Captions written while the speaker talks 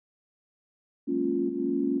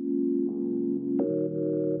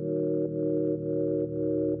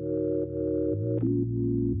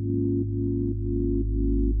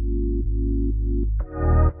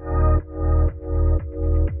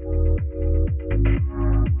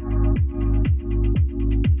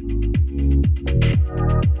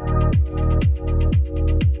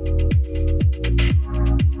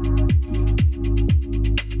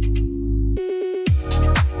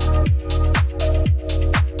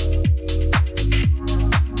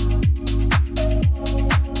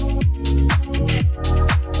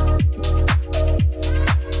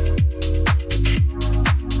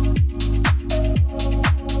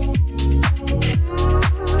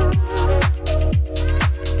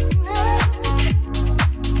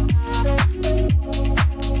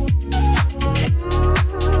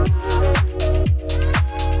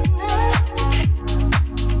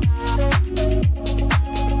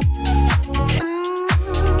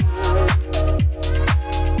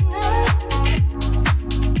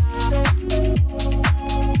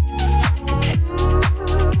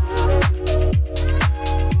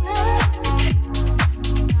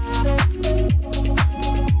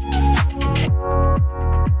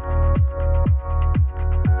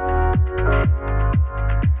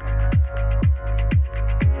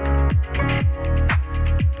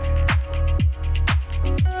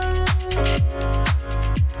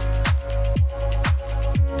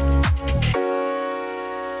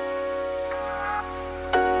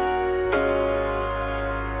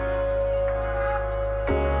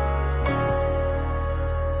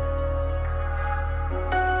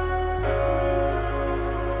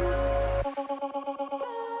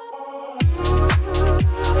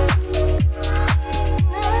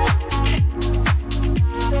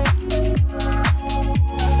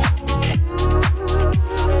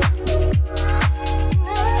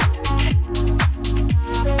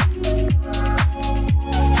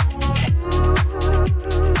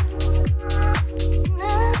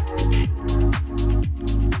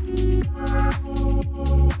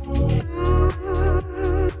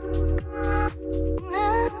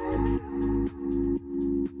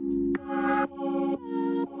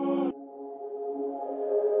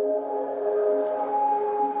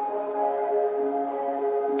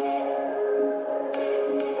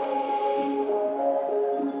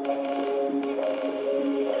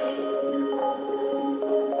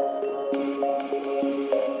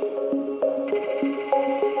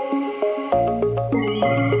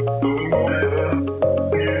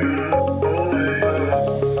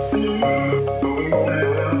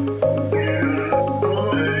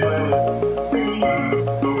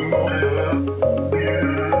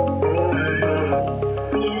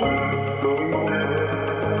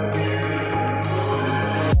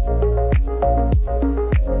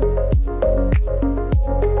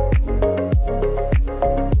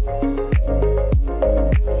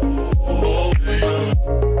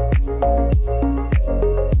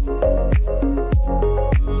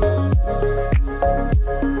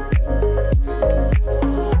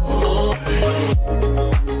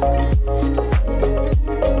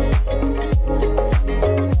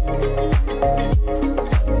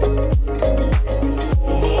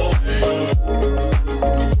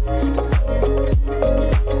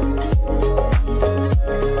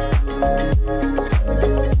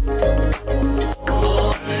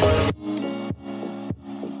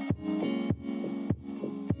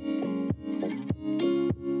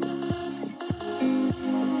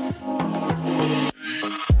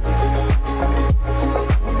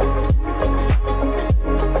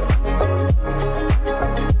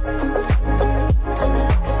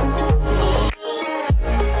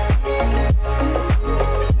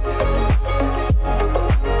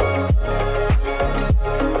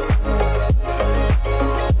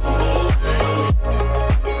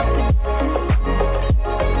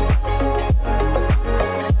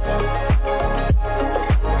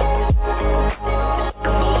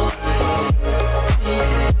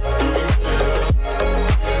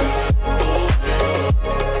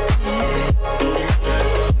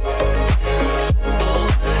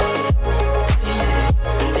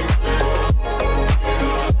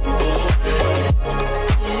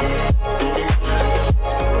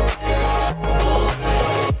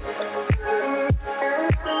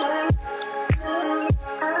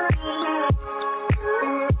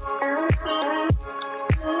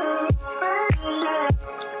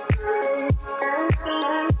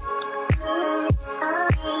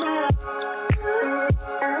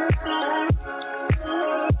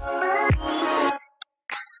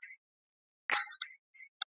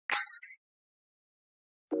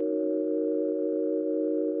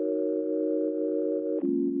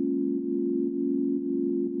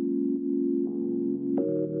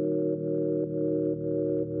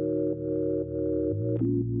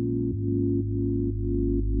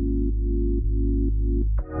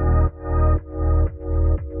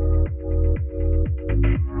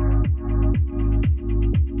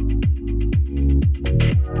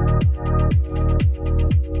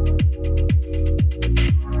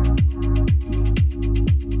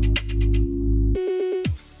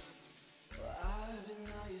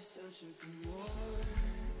searching for more.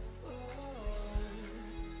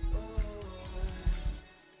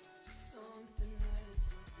 Something that is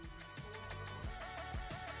worth living for.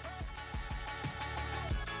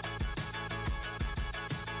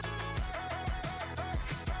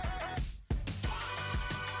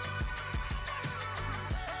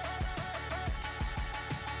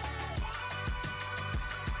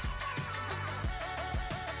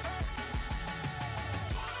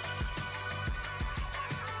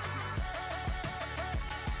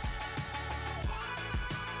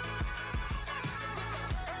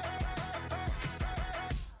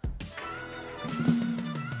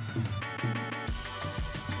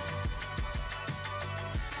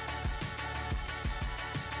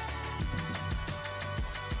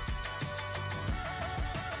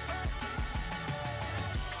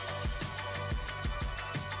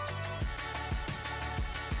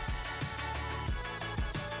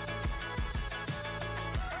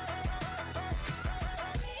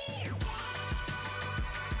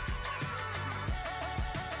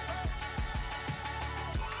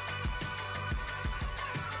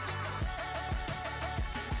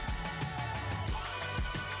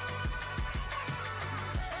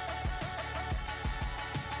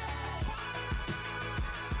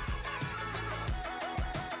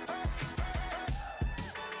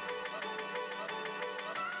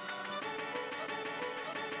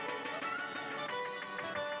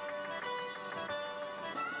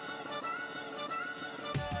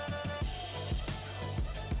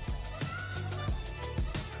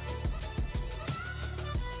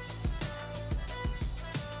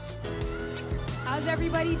 How's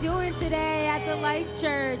everybody doing today at the Life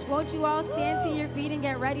Church? Won't you all stand to your feet and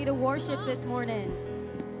get ready to worship this morning?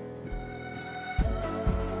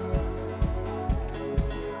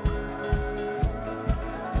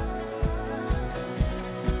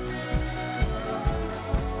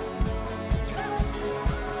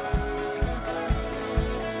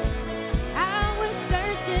 I was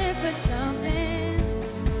searching for something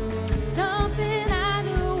I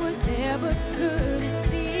knew was there but couldn't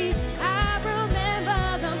see. I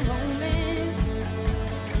remember the moment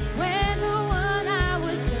when the one I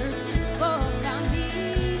was searching for found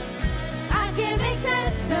me. I can't make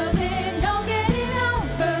sense of it, no getting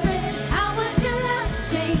over it. How much your love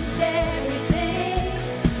changed everything.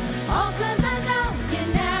 All 'cause I know you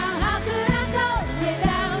now. How could I go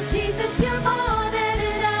without Jesus? You're more than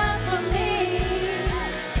enough for me.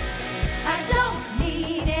 I don't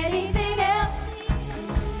need anything else.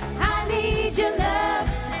 I need your love.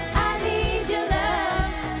 I need your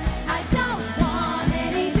love. I don't want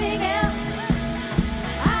anything else.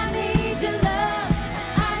 I need your love.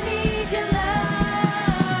 I need your love.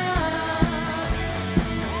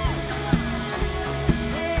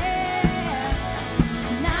 Yeah.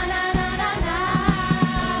 Na na na na na.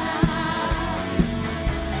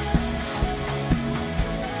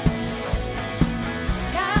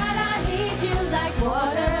 God, I need you like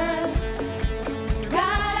water.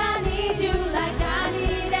 God, I need you like I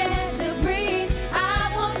need air to breathe.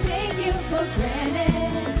 I won't take you for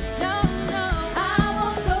granted. No, no, I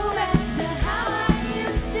won't go back to how I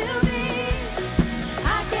used to be.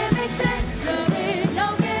 I can't make sense of it, no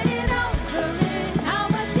getting over it. How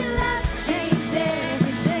much your love changed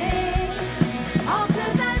everything. All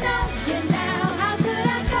 'cause I know you now. How could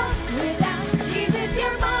I go without Jesus?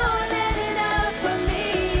 You're more than enough for me.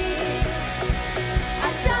 I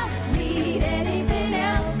don't need anything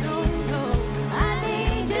else. No, no. I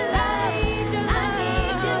need your love. I need your love. I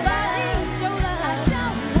need your love. I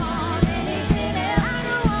don't want anything else. I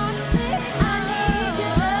don't want anything. I need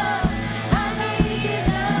your love. I need your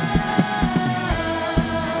love.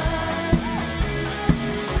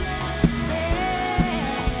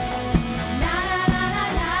 Yeah. Na na na na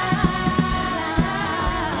na.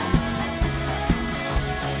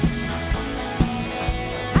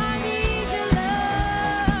 I need your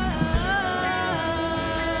love.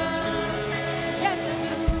 Yes, I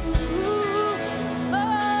do. Oh,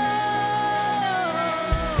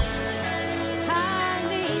 I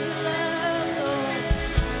need your love, Lord.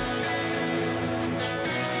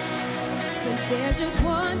 'Cause there's just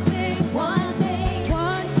one thing, one thing,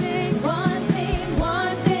 one thing, one thing,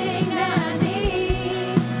 one thing I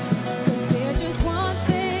need. 'Cause there's just one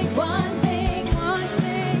thing, one thing, one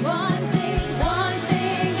thing, one thing, one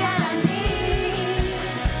thing I need.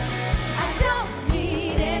 I don't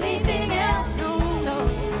need anything else. No, no.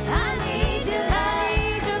 I need your love. I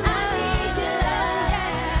need your love. I need your love.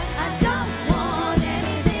 Yeah. I don't want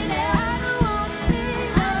anything else. I don't want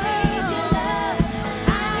anything. I need your love. I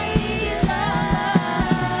need your love.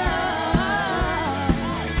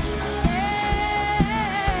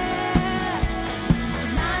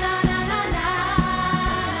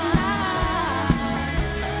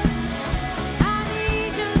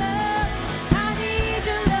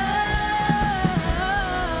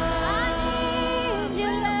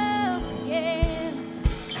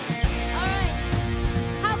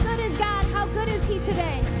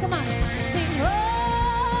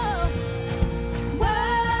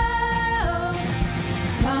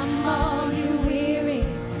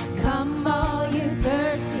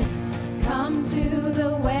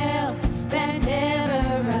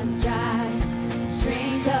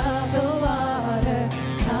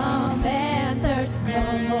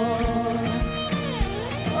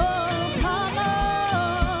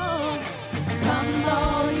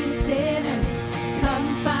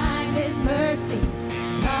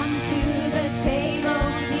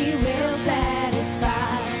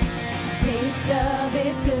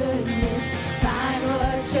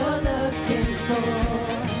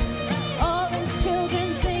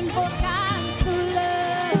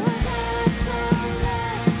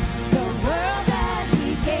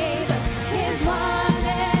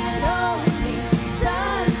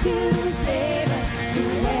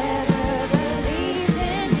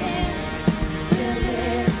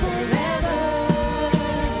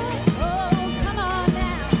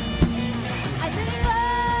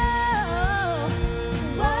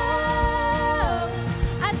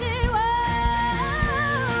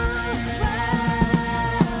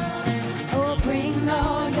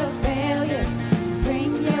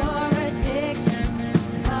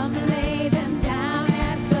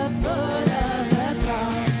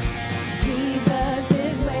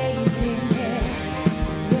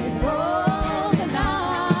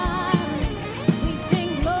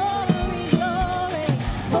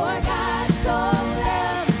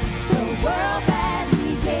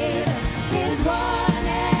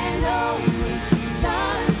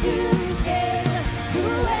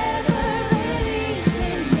 Whoever believes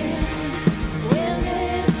in him will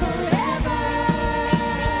live forever.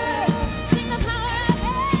 Sing the power of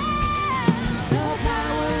hell. The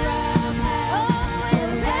power of hell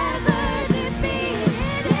will never defeat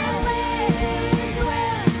his ways.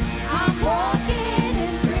 Well, I'm walking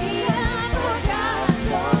in freedom, for God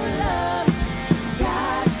so loved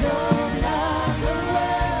the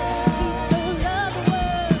world. He so loved the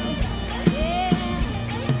world. Yeah.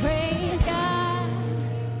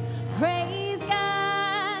 Praise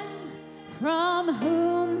God, from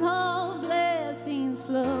whom all blessings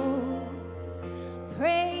flow.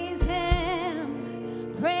 Praise Him,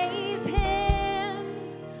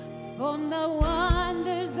 from the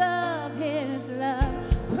wonders of His love.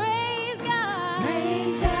 Praise God,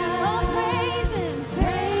 oh praise Him,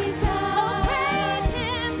 oh praise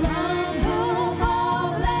Him, from whom all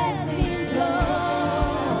blessings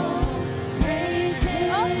flow. Praise Him,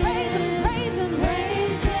 oh praise Him,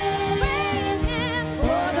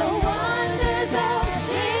 for the wonders of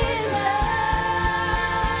His love,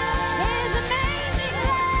 His amazing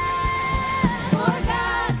love. For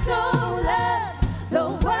God so loved the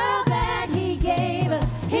world that He gave us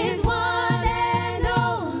His one and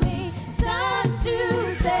only Son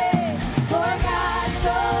to save. For God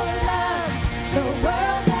so loved the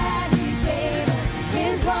world that He gave us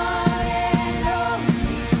His one and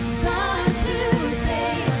only Son to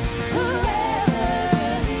save. Whoever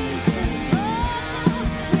believes in Him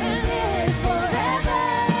will live forever.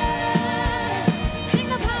 Sing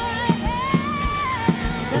the power of hell.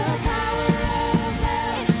 The power of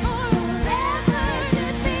hell is forever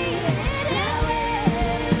defeated His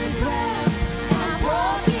ways. Well, I'm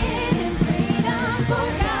walking in freedom, for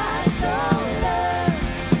God so loved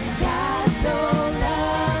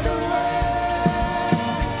the world.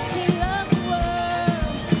 He loved the world.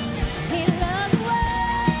 He loved the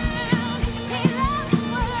world. He loved the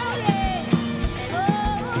world, yeah.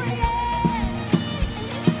 Oh, yeah.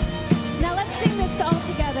 Now let's sing this all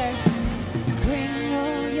together. Bring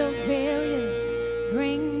all your failures,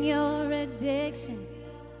 bring your addictions.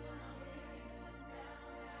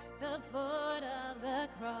 The foot of the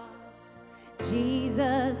cross,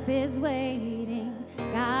 Jesus is waiting.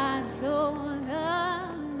 God so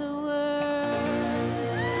loved the world.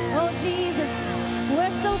 Oh Jesus,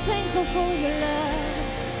 we're so thankful for your love.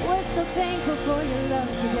 We're so thankful for your love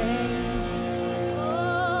today.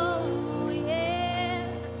 Oh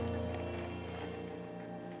yes.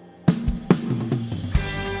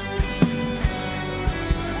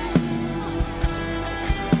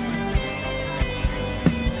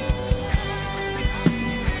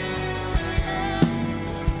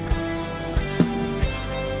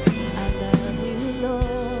 I love you,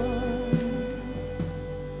 Lord,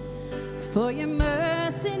 for your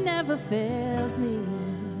mercy never fails me.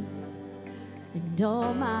 And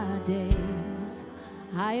all my days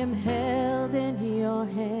I am held in your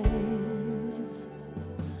hands.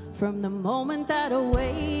 From the moment that I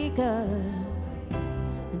wake up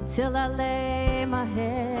until I lay my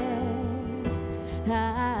head,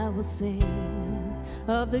 I will sing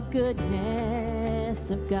of the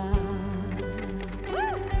goodness of God.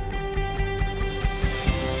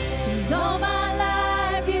 And all my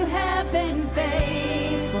life you have been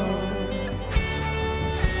faithful.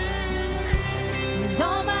 And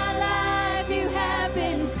all my life you have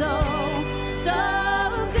been so,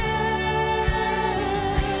 so good.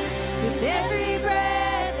 With every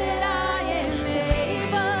breath that I am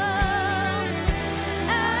able,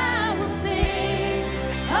 I will sing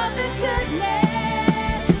of the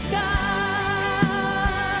goodness of God.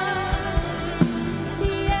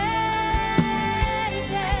 Yeah,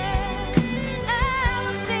 yes, I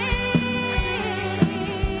will sing.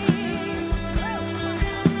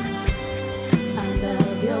 I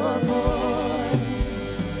love your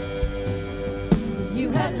voice. You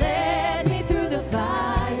have led me through the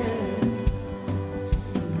fire,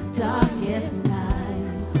 darkest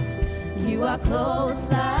nights. You are close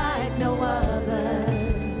like no other.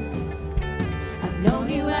 I've known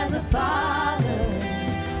you as a father.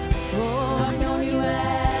 Oh, I've known you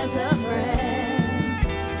as a friend.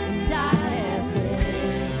 And I have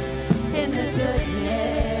lived in the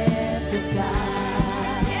goodness of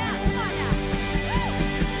God. Yeah, come on now.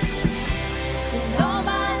 And all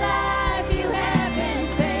my life you have been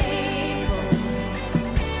faithful.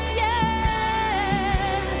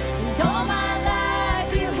 Yes. And all my life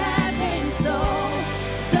you have been so,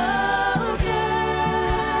 so good.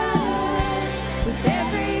 With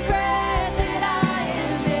every breath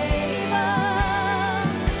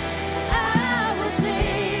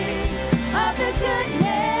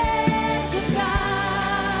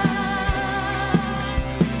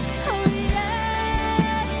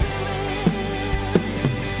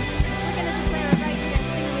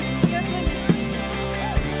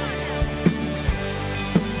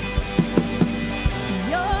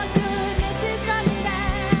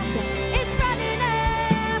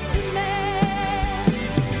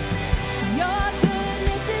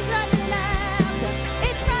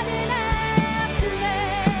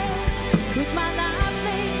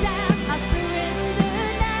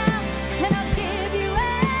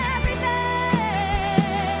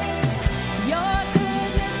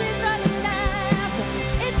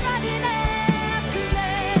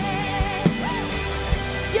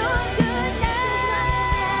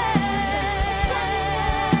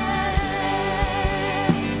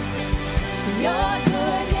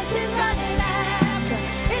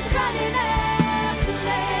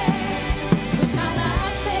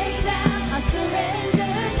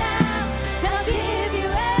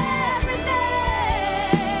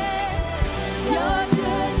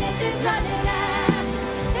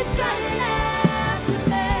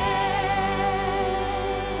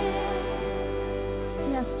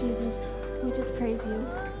you.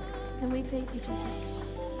 And we thank you, Jesus.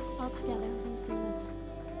 All together, let's sing this.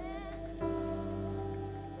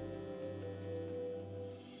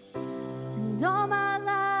 And all my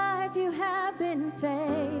life you have been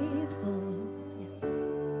faithful, yes.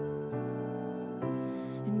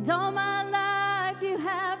 And all my life you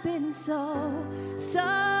have been so,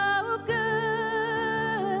 so good.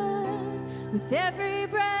 With every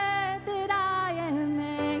breath that I am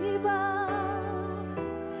able,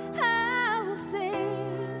 I will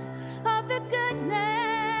sing of the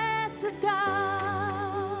goodness of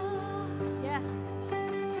God. Yes.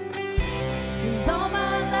 And all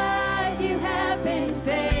my life you have been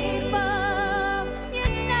faithful. You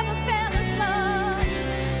never failed us, Lord.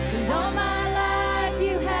 And all my life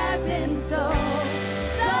you have been so,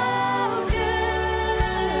 so good.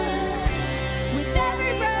 With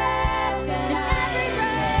every breath and every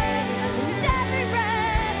breath and every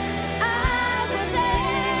breath, I will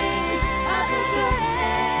sing of the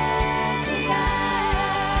goodness of God.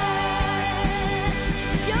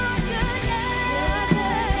 Your goodness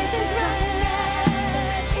is running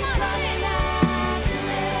after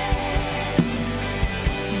me.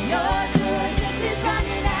 Your goodness is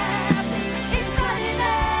running after, it's running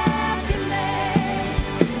after me.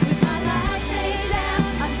 With my life laid down,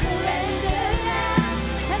 I surrender now,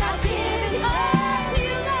 and I'll give it all to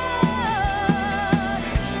you, Lord.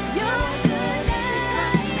 Your goodness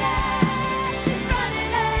is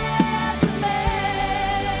running after me.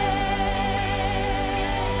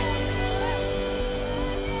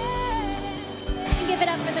 And give it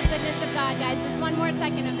up for the goodness of God, guys. Just one more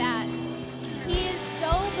second of that. He is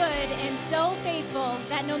so good and so faithful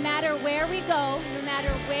that no matter where we go, no matter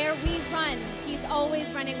where we run, he's always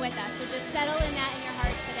running with us. So just settle in that in your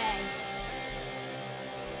heart today.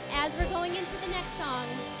 As we're going into the next song,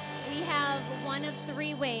 we have one of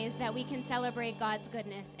three ways that we can celebrate God's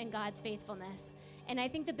goodness and God's faithfulness. And I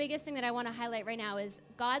think the biggest thing that I want to highlight right now is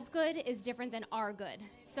God's good is different than our good.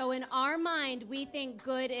 So in our mind, we think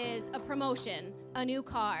good is a promotion, a new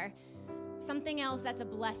car, something else that's a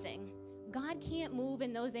blessing. God can't move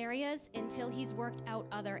in those areas until he's worked out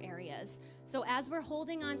other areas. So as we're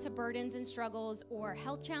holding on to burdens and struggles or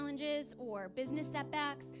health challenges or business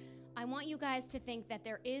setbacks, I want you guys to think that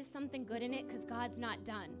there is something good in it because God's not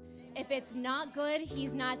done. If it's not good,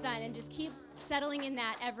 he's not done. And just keep settling in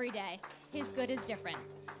that every day. His good is different.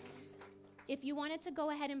 If you wanted to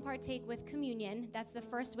go ahead and partake with communion, that's the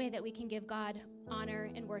first way that we can give God honor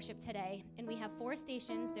and worship today. And we have 4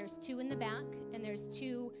 stations. There's 2 in the back, and there's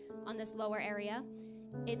 2 on this lower area.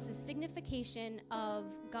 It's a signification of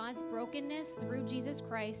God's brokenness through Jesus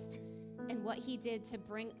Christ and what he did to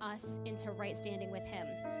bring us into right standing with him.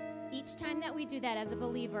 Each time that we do that as a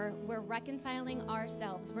believer, we're reconciling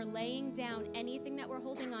ourselves. We're laying down anything that we're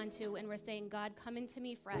holding on to, and we're saying, God, come into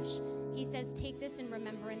me fresh. He says, take this in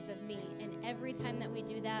remembrance of me. And every time that we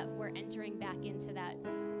do that, we're entering back into that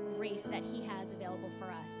grace that he has available for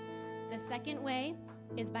us. The second way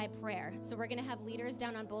is by prayer. So we're going to have leaders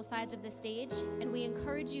down on both sides of the stage, and we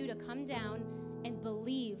encourage you to come down and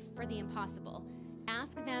believe for the impossible.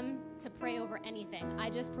 Ask them to pray over anything. I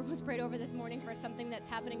just was prayed over this morning for something that's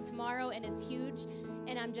happening tomorrow, and it's huge,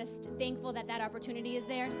 and I'm just thankful that that opportunity is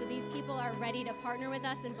there. So these people are ready to partner with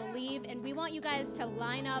us and believe, and we want you guys to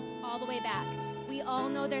line up all the way back. We all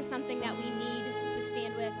know there's something that we need to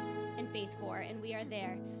stand with and faith for, and we are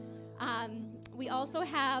there. We also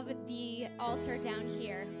have the altar down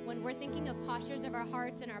here. When we're thinking of postures of our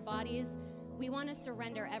hearts and our bodies, we want to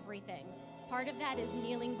surrender everything. Part of that is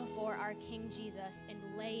kneeling before our King Jesus and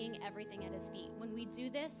laying everything at his feet. When we do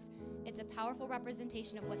this, it's a powerful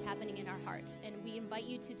representation of what's happening in our hearts, and we invite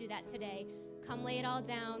you to do that today. Come lay it all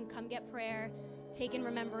down, come get prayer, take in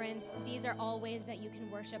remembrance. These are all ways that you can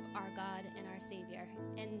worship our God and our Savior.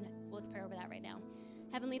 And let's pray over that right now.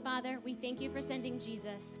 Heavenly Father, we thank you for sending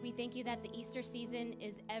Jesus. We thank you that the Easter season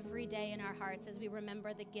is every day in our hearts as we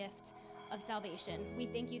remember the gift of salvation. We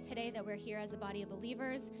thank you today that we're here as a body of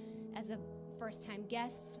believers, as a first-time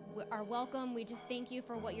guests are welcome. We just thank you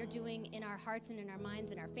for what you're doing in our hearts and in our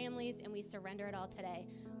minds and our families, and we surrender it all today.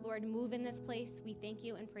 Lord, move in this place. We thank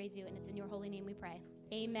you and praise you, and it's in your holy name we pray.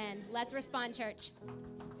 Amen. Let's respond, church.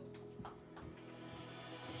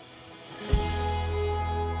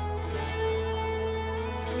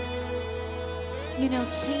 You know,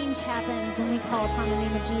 change happens when we call upon the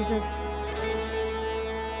name of Jesus.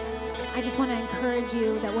 I just want to encourage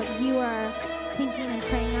you that what you are thinking and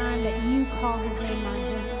praying on, that you call his name on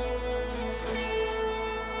him.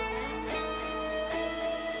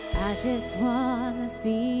 I just want to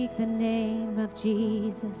speak the name of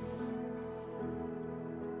Jesus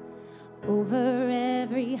over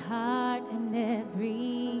every heart and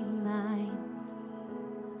every mind.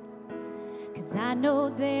 'Cause I know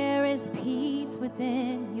there is peace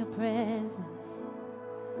within your presence.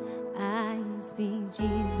 I speak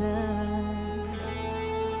Jesus.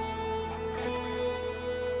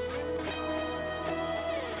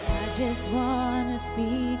 I just want to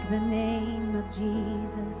speak the name of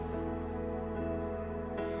Jesus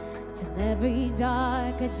till every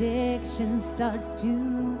dark addiction starts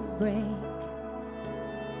to break,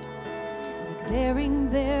 declaring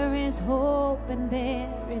there is hope and there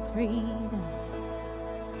is freedom.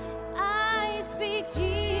 I speak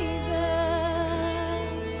Jesus.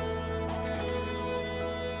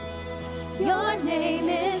 Your name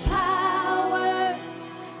is power.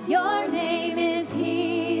 Your name is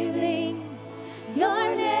healing.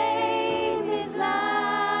 Your name is life.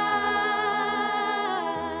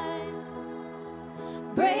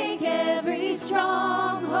 Break every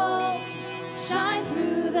stronghold. Shine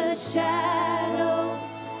through the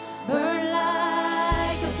shadows. Burn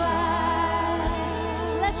like a fire.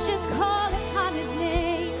 Let's just call upon his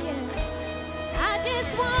name. I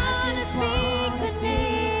just want to speak the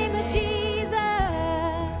name of Jesus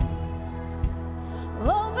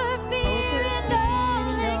over fear and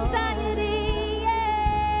all anxiety.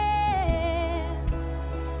 Yeah.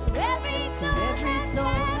 To every soul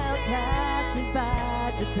held captive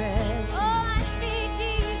by depression. Oh, I speak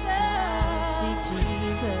Jesus.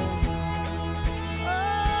 Jesus. Oh,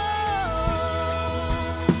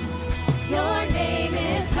 your name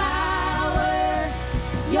is power.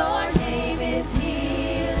 Your name is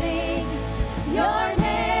healing. Your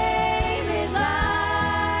name is life.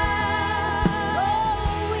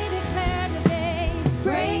 Oh, we declare today,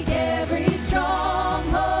 break every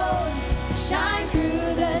stronghold, shine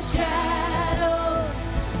through the shadows,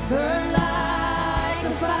 burn like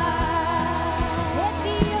a fire. Let's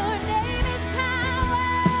see, your name is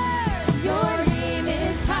power. Your name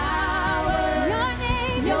is power. Your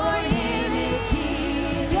name is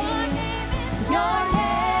healing. Your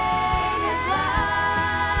name is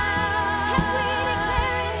life. And we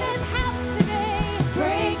declare in this house today,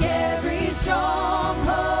 break every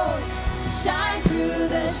stronghold, shine through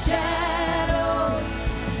the shadows,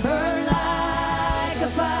 burn like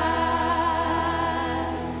a fire.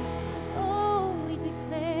 Oh, we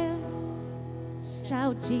declare,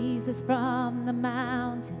 shout Jesus from the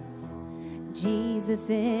mountains, Jesus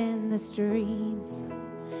in the streets,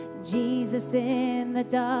 Jesus in the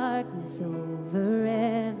darkness over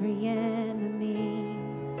every enemy.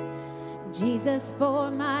 Jesus for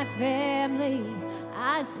my family,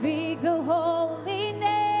 I speak the holy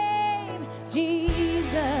name,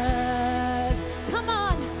 Jesus. Come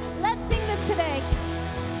on, let's sing this today.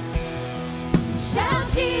 Shout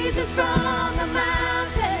Jesus from the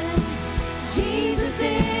mountains, Jesus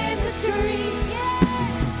in the streets,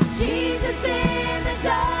 Jesus in the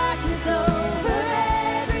darkness over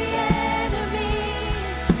every enemy.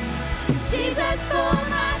 Jesus for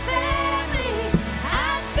my family,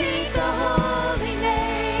 I speak the holy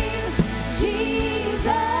name, Jesus.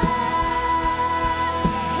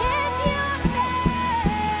 It's your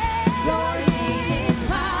name. Your name is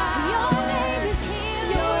power. Your name is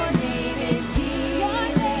healing. Your name is healing. Your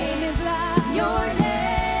name is life. Your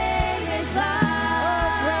name is life. Oh,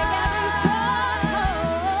 break every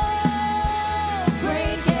stronghold.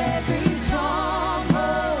 Break every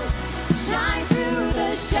stronghold. Shine through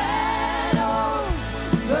the shadows.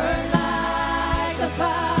 Burn like a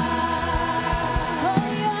fire. Oh,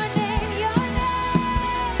 your name, your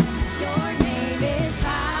name. Your name is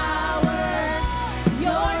power.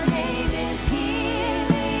 Your name is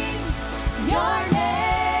healing. Your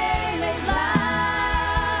name is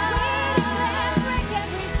life. Break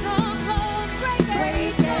every stronghold. Break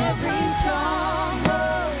every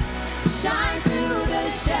stronghold. Shine through the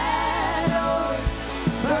shadows.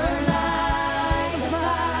 Burn like a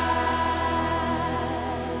fire.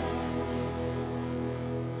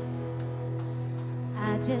 I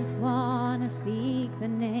just want to speak the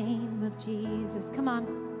name of Jesus. Come on,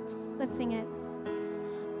 let's sing it.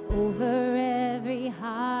 Over every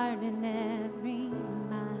heart and every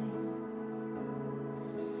mind.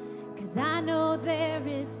 'Cause I know there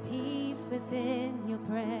is peace within your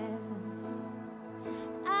presence.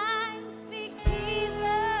 I speak Jesus.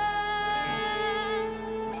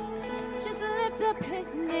 Just lift up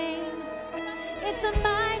his name. It's a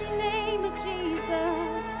mighty name of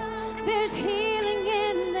Jesus. There's healing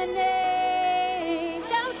in the name.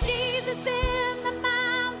 Shout Jesus in the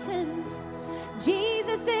mountains,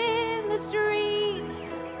 Jesus in the streets,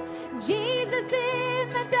 Jesus in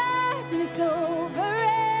the darkness over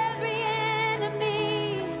every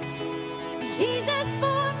enemy. Jesus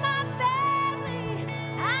for my family,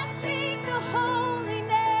 I speak the holy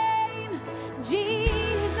name,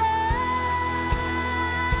 Jesus.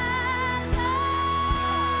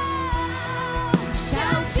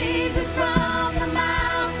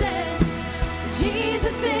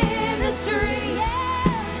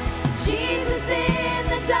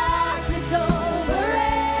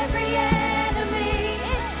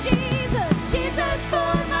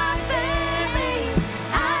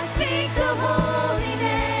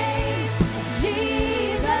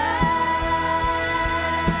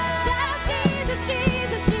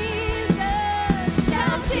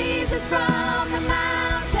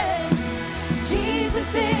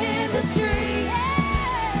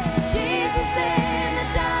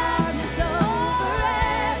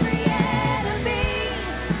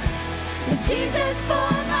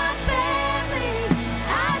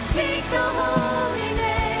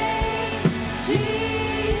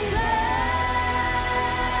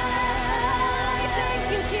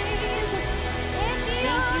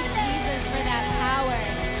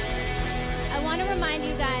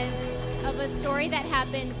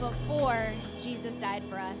 before Jesus died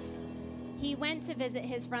for us. He went to visit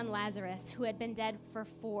his friend Lazarus, who had been dead for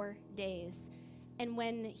 4 days. And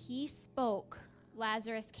when he spoke,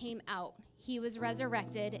 Lazarus came out. He was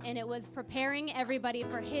resurrected, and it was preparing everybody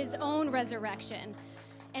for his own resurrection.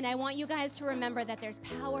 And I want you guys to remember that there's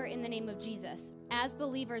power in the name of Jesus. As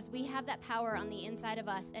believers, we have that power on the inside of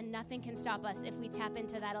us, and nothing can stop us if we tap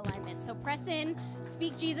into that alignment. So press in,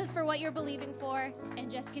 speak Jesus for what you're believing for, and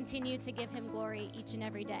just continue to give him glory each and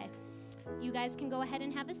every day. You guys can go ahead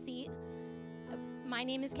and have a seat. My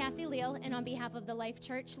name is Cassie Leal, and on behalf of the Life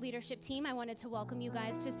Church leadership team, I wanted to welcome you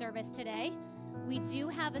guys to service today. We do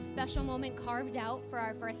have a special moment carved out for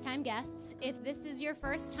our first-time guests. If this is your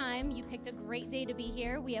first time, you picked a great day to be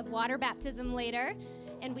here. We have water baptism later,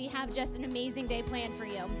 and we have just an amazing day planned for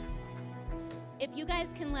you. If you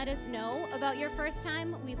guys can let us know about your first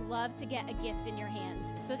time, we'd love to get a gift in your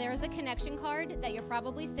hands. So there's a connection card that you're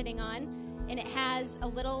probably sitting on, and it has a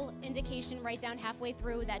little indication right down halfway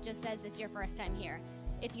through that just says it's your first time here.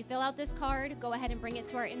 If you fill out this card, go ahead and bring it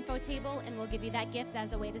to our info table, and we'll give you that gift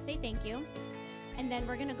as a way to say thank you. And then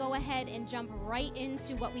we're going to go ahead and jump right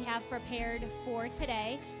into what we have prepared for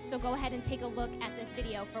today. So go ahead and take a look at this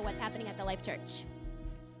video for what's happening at the Life Church.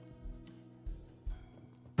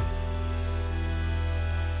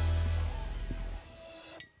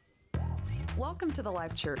 Welcome to the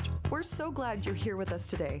Life Church. We're so glad you're here with us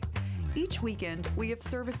today. Each weekend, we have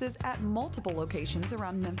services at multiple locations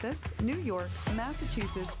around Memphis, New York,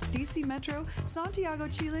 Massachusetts, DC Metro, Santiago,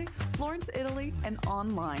 Chile, Florence, Italy, and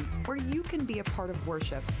online, where you can be a part of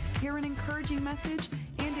worship, hear an encouraging message,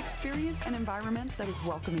 and experience an environment that is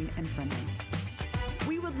welcoming and friendly.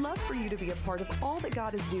 We would love for you to be a part of all that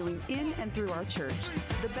God is doing in and through our church.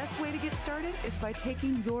 The best way to get started is by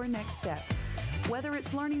taking your next step. Whether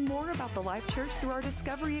it's learning more about the Life Church through our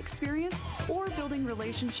Discovery experience or building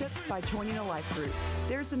relationships by joining a life group,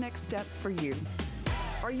 there's a next step for you.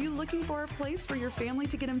 Are you looking for a place for your family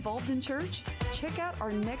to get involved in church? Check out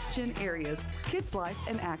our next-gen areas, Kids Life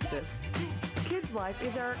and Access. Kids Life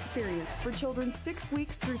is our experience for children 6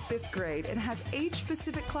 weeks through 5th grade and has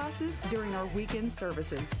age-specific classes during our weekend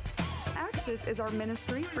services. Access is our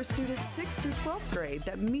ministry for students 6th through 12th grade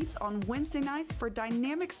that meets on Wednesday nights for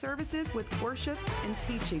dynamic services with worship and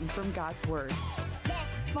teaching from God's Word.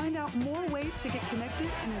 Find out more ways to get connected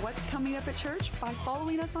and what's coming up at church by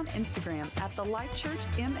following us on Instagram at The Life Church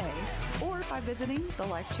MA or by visiting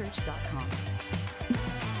thelifechurch.com.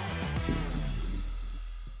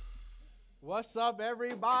 What's up,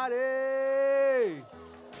 everybody?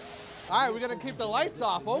 All right, we're going to keep the lights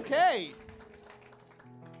off. Okay.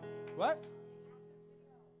 What?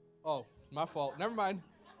 Oh, my fault. Never mind.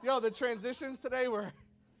 Yo, the transitions today were...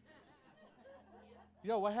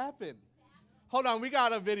 Yo, what happened? Hold on, we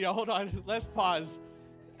got a video. Hold on, let's pause.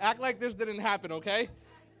 Act like this didn't happen, okay?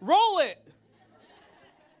 Roll it!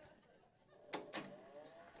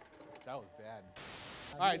 That was bad.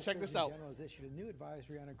 All right, check this out. The U.S. Surgeon General has issued a new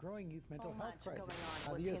advisory on a growing youth mental health crisis.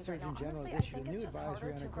 The U.S. Surgeon General has issued a new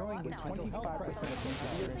advisory on a growing youth mental health crisis.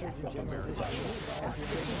 The U.S. Surgeon General has issued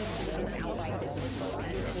a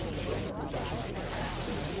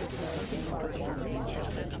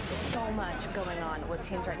So much going on with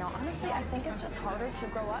teens right now. Honestly, I think it's just harder to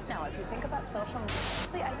grow up now. If you think about social media,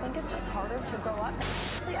 honestly, I think it's just harder to grow up now.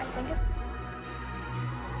 Honestly, I think it's...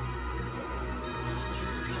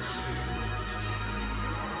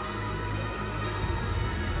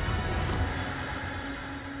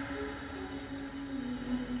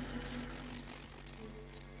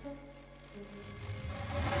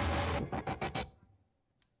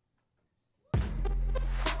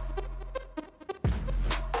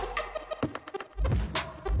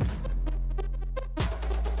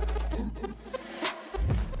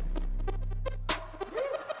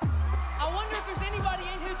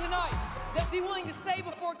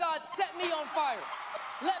 Set me on fire.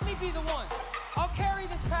 Let me be the one. I'll carry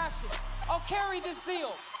this passion. I'll carry this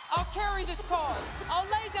zeal. I'll carry this cause. I'll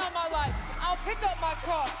lay down my life. I'll pick up my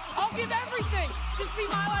cross. I'll give everything to see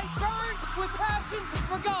my life burn with passion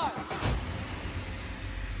for God.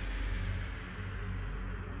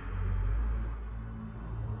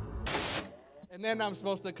 And then I'm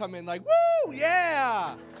supposed to come in like, woo,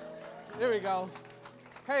 yeah. There we go.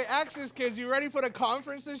 Hey, Access kids, you ready for the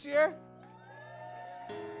conference this year?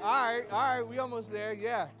 All right, we almost there,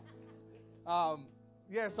 yeah.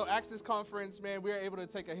 So Access Conference, man, we were able to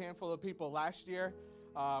take a handful of people last year,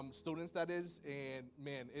 students that is, and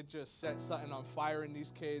man, it just set something on fire in these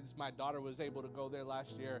kids. My daughter was able to go there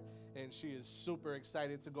last year, and she is super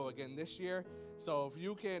excited to go again this year. So if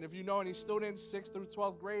you know any students 6th through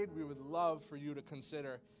 12th grade, we would love for you to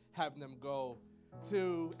consider having them go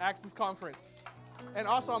to Access Conference. And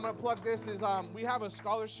also, I'm going to plug this, is we have a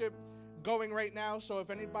scholarship going right now. So if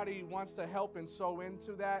anybody wants to help and sew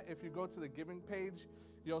into that, if you go to the giving page,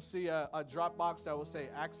 you'll see a drop box that will say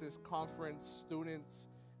Access Conference Students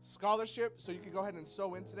Scholarship. So you can go ahead and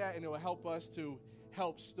sew into that, and it will help us to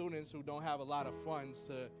help students who don't have a lot of funds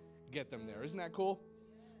to get them there. Isn't that cool?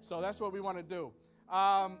 So that's what we want to do.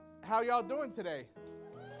 How y'all doing today?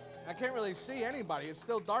 I can't really see anybody. It's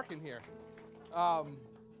still dark in here.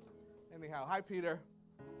 Anyhow, hi, Peter.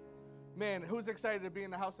 Man, who's excited to be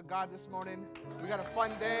in the house of God this morning? We got a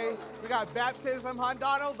fun day. We got baptism, huh,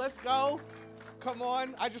 Donald? Let's go. Come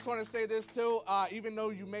on. I just want to say this, too. Even though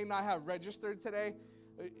you may not have registered today,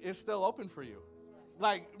 it's still open for you.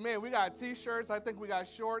 Like, man, we got T-shirts. I think we got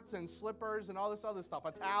shorts and slippers and all this other stuff.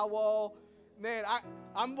 A towel. Man,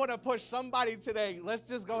 I'm going to push somebody today. Let's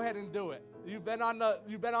just go ahead and do it. You've been on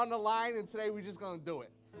the line, and today we're just going to do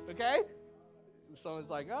it. Okay? Someone's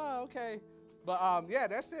like, oh, okay. But, yeah,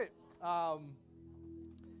 that's it.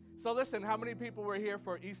 So listen, how many people were here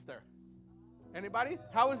for Easter? Anybody?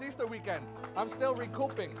 How was Easter weekend? I'm still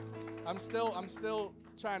recouping. I'm still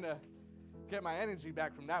trying to get my energy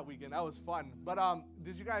back from that weekend. That was fun. But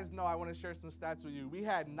did you guys know, I want to share some stats with you. We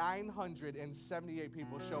had 978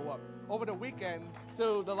 people show up over the weekend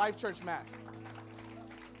to the Life Church Mass.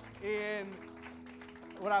 And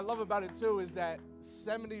what I love about it, too, is that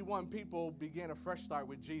 71 people began a fresh start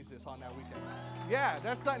with Jesus on that weekend. Yeah,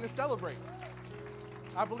 that's something to celebrate.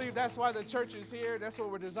 I believe that's why the church is here. That's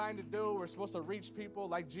what we're designed to do. We're supposed to reach people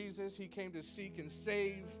like Jesus. He came to seek and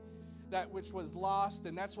save that which was lost,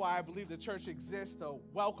 and that's why I believe the church exists, to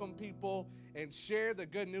welcome people and share the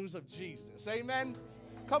good news of Jesus. Amen?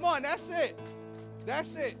 Come on, that's it.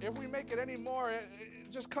 That's it. If we make it any more,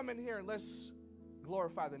 just come in here and let's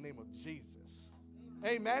glorify the name of Jesus.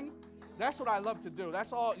 Amen? That's what I love to do.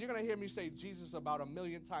 That's all. You're going to hear me say Jesus about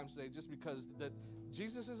 1,000,000 times today, just because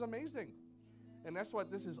Jesus is amazing. And that's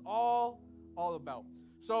what this is all about.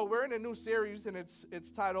 So we're in a new series, and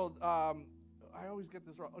it's titled, I always get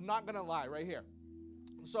this wrong, Not Gonna Lie, right here.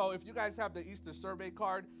 So if you guys have the Easter survey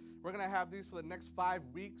card, we're going to have these for the next 5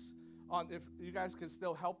 weeks. If you guys could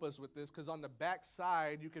still help us with this, because on the back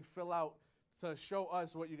side, you could fill out to show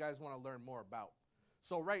us what you guys want to learn more about.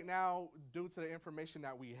 So right now, due to the information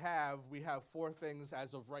that we have 4 things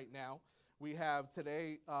as of right now. We have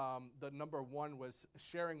today, the number 1 was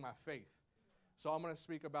sharing my faith. So I'm going to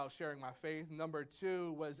speak about sharing my faith. Number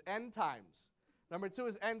 2 was end times. Number 2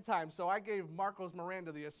 is end times. So I gave Marcos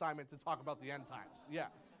Miranda the assignment to talk about the end times. Yeah,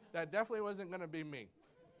 that definitely wasn't going to be me.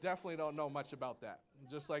 Definitely don't know much about that.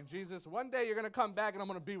 Just like Jesus, one day you're going to come back and I'm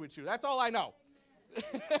going to be with you. That's all I know.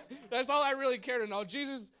 That's all I really care to know.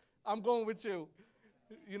 Jesus, I'm going with you.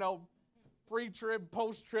 You know, pre-trib,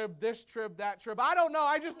 post-trib, this trib, that trib. I don't know.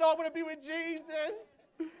 I just know I'm going to be with Jesus.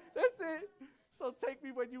 That's it. So take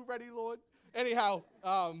me when you're ready, Lord. Anyhow,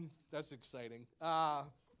 that's exciting.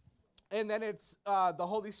 And then it's the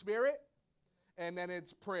Holy Spirit, and then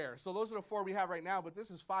it's prayer. So those are the 4 we have right now, but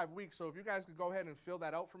this is 5 weeks. So if you guys could go ahead and fill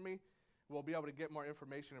that out for me, we'll be able to get more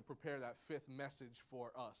information and prepare that 5th message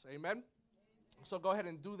for us. Amen? So go ahead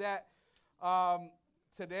and do that.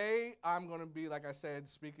 Today, I'm going to be, like I said,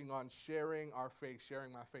 speaking on sharing our faith,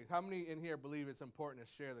 sharing my faith. How many in here believe it's important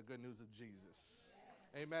to share the good news of Jesus?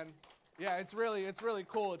 Amen? Yeah, it's really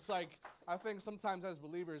cool. It's like, I think sometimes as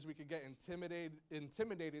believers, we could get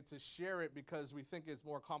intimidated to share it because we think it's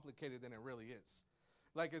more complicated than it really is.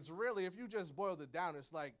 Like, it's really, if you just boiled it down,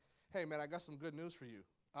 it's like, hey, man, I got some good news for you.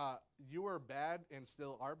 You were bad and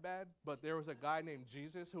still are bad, but there was a guy named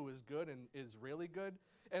Jesus who is good and is really good.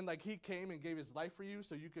 And, like, he came and gave his life for you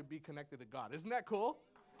so you could be connected to God. Isn't that cool?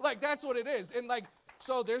 Like, that's what it is. And, like,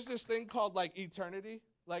 so there's this thing called, like, eternity.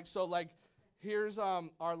 Like, so, like, here's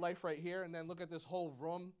our life right here, and then look at this whole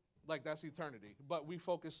room. Like, that's eternity. But we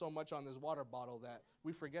focus so much on this water bottle that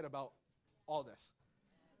we forget about all this.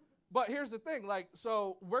 But here's the thing. Like,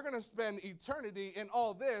 so we're going to spend eternity in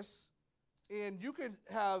all this, and you could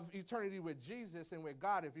have eternity with Jesus and with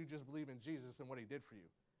God if you just believe in Jesus and what he did for you.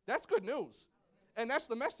 That's good news. And that's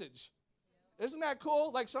the message. Isn't that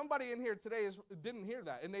cool? Like, somebody in here today didn't hear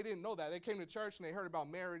that, and they didn't know that. They came to church, and they heard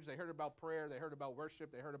about marriage. They heard about prayer. They heard about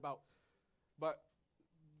worship. They heard about... But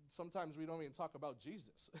sometimes we don't even talk about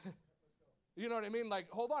Jesus. You know what I mean? Like,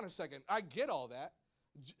 hold on a second. I get all that.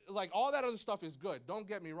 Like, all that other stuff is good. Don't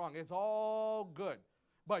get me wrong. It's all good.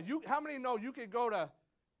 But how many know you could go to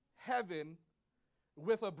heaven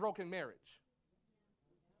with a broken marriage?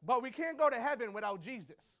 But we can't go to heaven without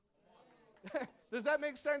Jesus. Does that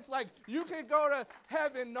make sense? Like, you could go to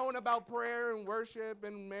heaven knowing about prayer and worship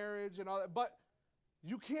and marriage and all that, but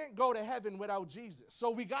you can't go to heaven without Jesus. So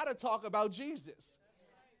we got to talk about Jesus.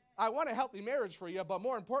 I want a healthy marriage for you, but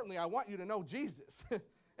more importantly, I want you to know Jesus.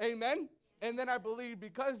 Amen? And then I believe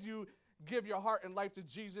because you give your heart and life to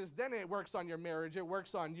Jesus, then it works on your marriage. It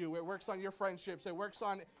works on you. It works on your friendships. It works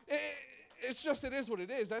on, it's just, it is what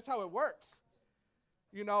it is. That's how it works.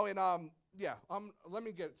 You know, and let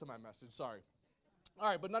me get to my message. Sorry. All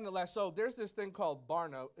right, but nonetheless, so there's this thing called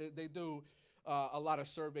Barna. They do a lot of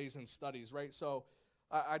surveys and studies, right? So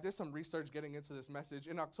I did some research getting into this message.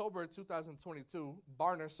 In October 2022,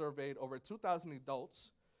 Barna surveyed over 2,000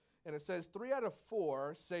 adults, and it says 3 out of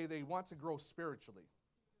 4 say they want to grow spiritually.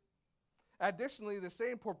 Additionally, the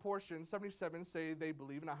same proportion, 77, say they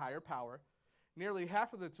believe in a higher power. Nearly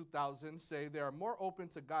half of the 2,000 say they are more open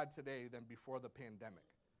to God today than before the pandemic.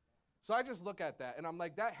 So I just look at that, and I'm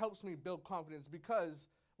like, that helps me build confidence, because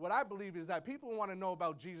what I believe is that people want to know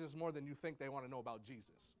about Jesus more than you think they want to know about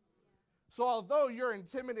Jesus. So although you're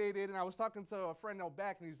intimidated, and I was talking to a friend out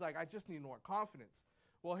back, and he's like, I just need more confidence.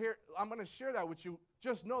 Well, here, I'm going to share that with you.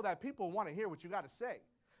 Just know that people want to hear what you got to say.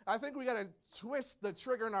 I think we got to twist the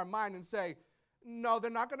trigger in our mind and say, no, they're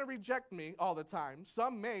not going to reject me all the time.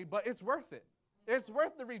 Some may, but it's worth it. It's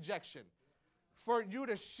worth the rejection for you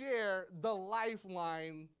to share the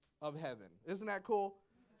lifeline of heaven. Isn't that cool?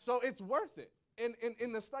 So it's worth it.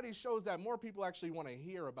 And the study shows that more people actually want to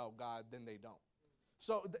hear about God than they don't.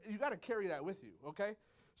 So you got to carry that with you, okay?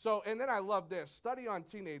 So, and then I love this. Study on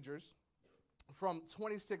teenagers from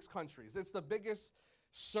 26 countries. It's the biggest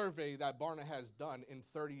survey that Barna has done in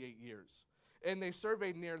 38 years. And they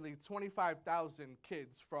surveyed nearly 25,000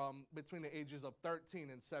 kids from between the ages of 13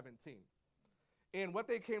 and 17. And what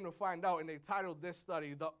they came to find out, and they titled this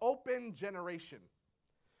study, The Open Generation.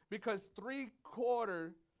 Because three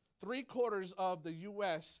quarters of the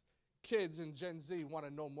U.S. kids in Gen Z want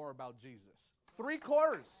to know more about Jesus.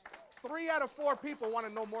 3/4. 3 out of 4 people want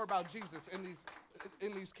to know more about Jesus in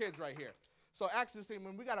these kids right here. So ask this team,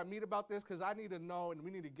 when we got to meet about this, because I need to know, and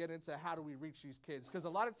we need to get into how do we reach these kids. Because a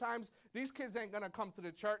lot of times, these kids ain't going to come to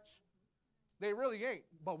the church. They really ain't,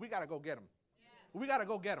 but we got to go get them. Yeah. We got to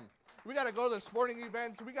go get them. We got to go to the sporting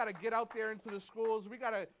events. We got to get out there into the schools. We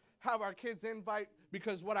got to have our kids invite,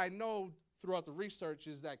 because what I know throughout the research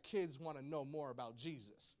is that kids want to know more about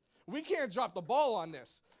Jesus. We can't drop the ball on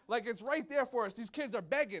this. Like, it's right there for us. These kids are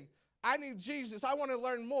begging, I need Jesus. I want to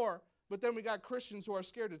learn more. But then we got Christians who are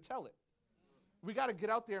scared to tell it. We got to get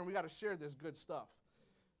out there and we got to share this good stuff.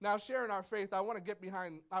 Now, sharing our faith, I want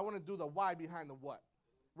to do the why behind the what,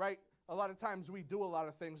 right? A lot of times we do a lot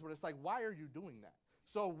of things, but it's like, why are you doing that?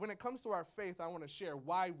 So when it comes to our faith, I want to share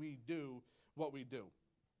why we do what we do.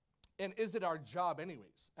 And is it our job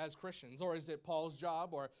anyways as Christians, or is it Paul's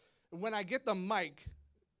job? Or when I get the mic,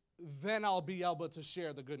 then I'll be able to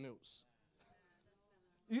share the good news.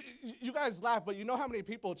 You guys laugh, but you know how many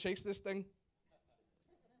people chase this thing?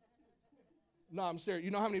 No, I'm serious.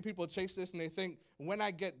 You know how many people chase this and they think, when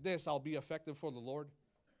I get this, I'll be effective for the Lord?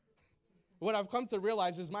 What I've come to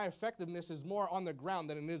realize is my effectiveness is more on the ground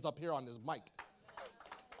than it is up here on this mic.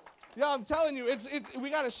 Yeah, I'm telling you, we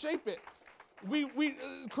got to shape it.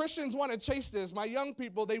 Christians want to chase this. My young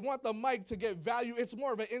people, they want the mic to get value. It's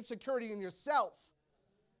more of an insecurity in yourself.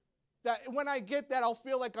 That when I get that, I'll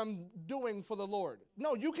feel like I'm doing for the Lord.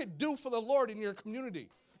 No, you could do for the Lord in your community.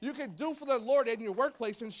 You could do for the Lord in your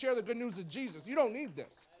workplace and share the good news of Jesus. You don't need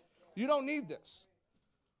this. You don't need this.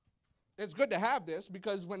 It's good to have this,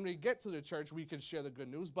 because when we get to the church, we can share the good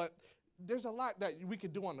news, but there's a lot that we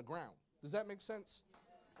could do on the ground. Does that make sense?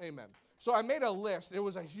 Amen. So I made a list. It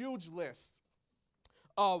was a huge list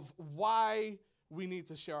of why we need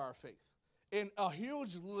to share our faith. And a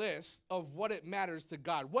huge list of what it matters to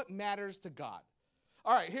God. What matters to God?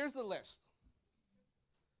 All right, here's the list.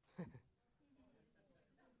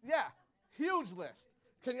 Yeah, huge list.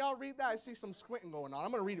 Can y'all read that? I see some squinting going on. I'm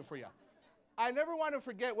going to read it for you. I never want to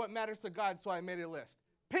forget what matters to God, so I made a list.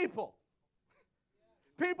 People.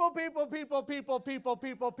 People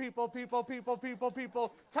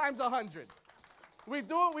times 100. We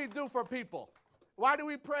do what we do for people. Why do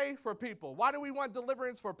we pray? For people. Why do we want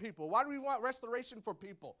deliverance? For people. Why do we want restoration? For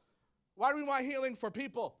people. Why do we want healing? For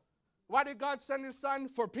people. Why did God send his son?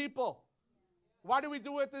 For people. Why do we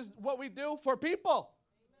do what we do? For people.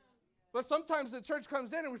 But sometimes the church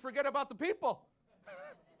comes in and we forget about the people.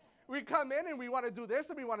 We come in and we want to do this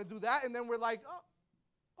and we want to do that, and then we're like,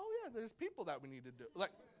 oh yeah, there's people that we need to do.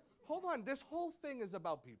 Like, hold on, this whole thing is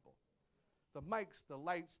about people. The mics, the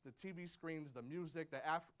lights, the TV screens, the music, the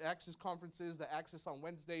Access conferences, the Access on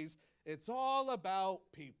Wednesdays. It's all about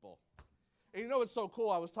people. And you know what's so cool?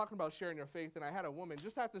 I was talking about sharing your faith, and I had a woman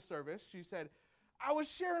just after service. She said, I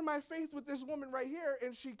was sharing my faith with this woman right here,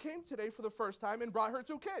 and she came today for the first time and brought her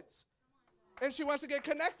 2 kids. And she wants to get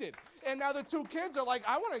connected. And now the two kids are like,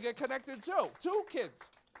 I want to get connected too. Two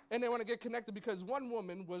kids. And they want to get connected because one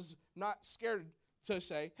woman was not scared to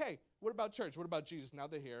say, hey, what about church? What about Jesus? Now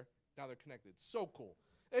they're here. Now they're connected. So cool.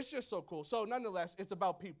 It's just so cool. So nonetheless, it's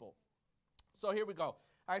about people. So here we go.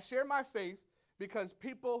 I share my faith because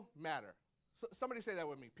people matter. So somebody say that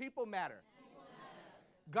with me. People matter.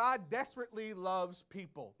 God desperately loves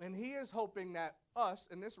people. And he is hoping that us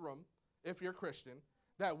in this room, if you're Christian,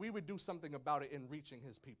 that we would do something about it in reaching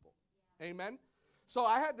his people. Amen? So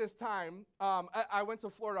I had this time, I went to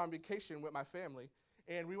Florida on vacation with my family,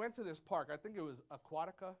 and we went to this park. I think it was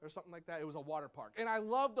Aquatica or something like that. It was a water park. And I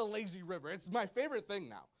love the lazy river. It's my favorite thing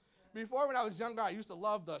now. Before, when I was younger, I used to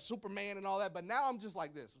love the Superman and all that, but now I'm just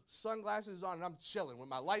like this. Sunglasses on, and I'm chilling with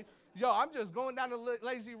my light. Yo, I'm just going down the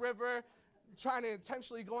lazy river, trying to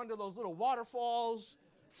intentionally go under those little waterfalls,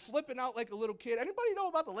 flipping out like a little kid. Anybody know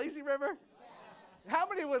about the lazy river? How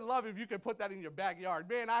many would love if you could put that in your backyard?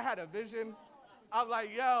 Man, I had a vision. I'm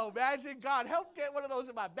like, yo, imagine God, help get one of those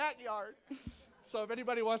in my backyard. So if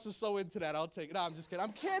anybody wants to sew into that, I'll take it. No, I'm just kidding.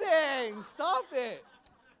 I'm kidding. Stop it.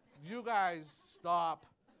 You guys, stop.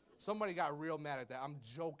 Somebody got real mad at that. I'm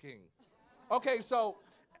joking. Okay, so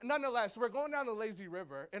nonetheless, we're going down the lazy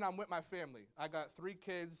river, and I'm with my family. I got 3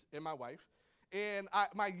 kids and my wife. And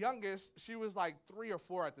my youngest, she was like 3 or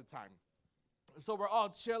 4 at the time. So we're all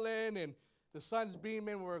chilling, and the sun's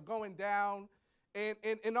beaming. We're going down.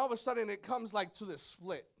 And all of a sudden, it comes like to this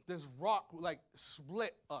split. This rock like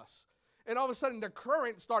split us. And all of a sudden, the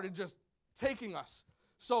current started just taking us.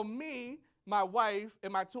 So me, my wife,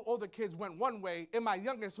 and my 2 older kids went one way, and my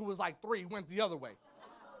youngest, who was like 3, went the other way.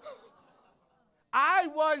 I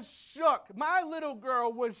was shook. My little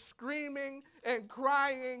girl was screaming and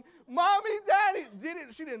crying, Mommy, Daddy.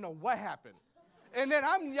 She didn't know what happened. And then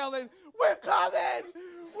I'm yelling, we're coming.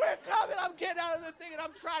 We're coming. I'm getting out of the thing, and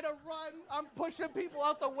I'm trying to run. I'm pushing people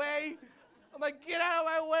out the way. I'm like, get out of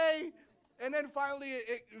my way. And then finally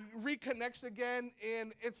it reconnects again,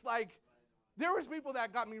 and it's like there was people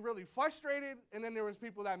that got me really frustrated, and then there was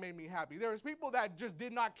people that made me happy. There was people that just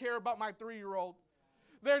did not care about my 3-year-old.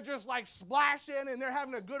 They're just like splashing, and they're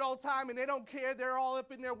having a good old time, and they don't care. They're all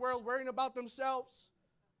up in their world worrying about themselves.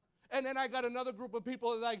 And then I got another group of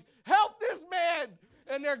people that are like, help this man.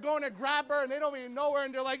 And they're going to grab her, and they don't even know her,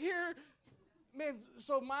 and they're like, here. Man,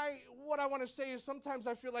 so what I want to say is sometimes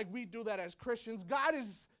I feel like we do that as Christians. God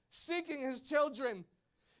is seeking his children.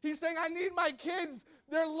 He's saying, I need my kids.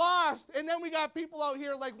 They're lost. And then we got people out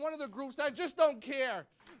here like one of the groups that just don't care.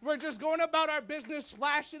 We're just going about our business,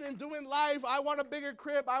 splashing and doing life. I want a bigger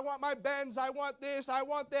crib. I want my Benz. I want this. I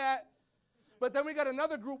want that. But then we got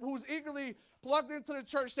another group who's eagerly plugged into the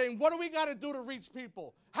church saying, what do we got to do to reach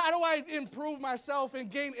people? How do I improve myself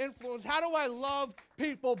and gain influence? How do I love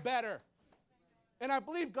people better? And I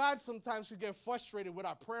believe God sometimes could get frustrated with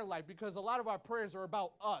our prayer life because a lot of our prayers are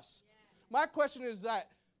about us. My question is that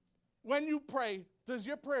when you pray, does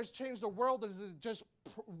your prayers change the world, or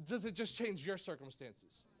does it just change your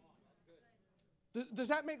circumstances? Does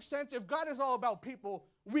that make sense? If God is all about people,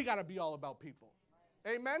 we got to be all about people.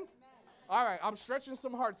 Amen? All right, I'm stretching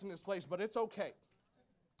some hearts in this place, but it's okay.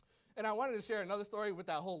 And I wanted to share another story with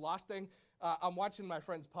that whole lost thing. I'm watching my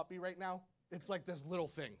friend's puppy right now. It's like this little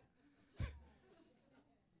thing.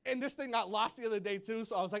 And this thing got lost the other day, too,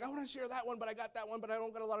 so I was like, I want to share that one, but I got that one, but I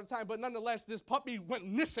don't got a lot of time. But nonetheless, this puppy went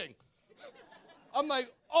missing. I'm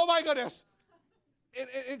like, oh, my goodness.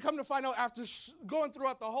 And come to find out, after going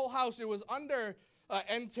throughout the whole house, it was under an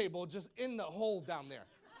end table, just in the hole down there.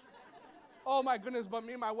 Oh, my goodness, but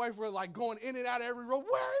me and my wife were, like, going in and out of every room.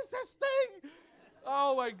 Where is this thing?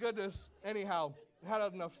 Oh, my goodness. Anyhow,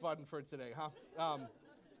 had enough fun for today, huh?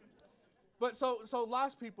 But so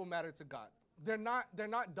lost people matter to God. They're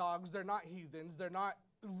not dogs. They're not heathens. They're not,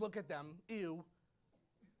 look at them, ew,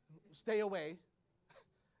 stay away.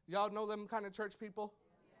 Y'all know them kind of church people?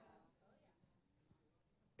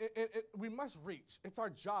 We must reach. It's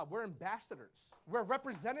our job. We're ambassadors. We're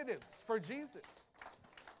representatives for Jesus.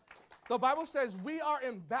 The Bible says we are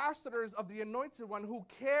ambassadors of the Anointed One who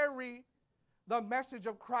carry the message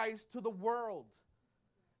of Christ to the world,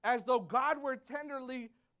 as though God were tenderly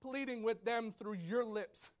pleading with them through your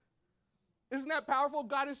lips. Isn't that powerful?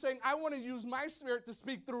 God is saying, I want to use my spirit to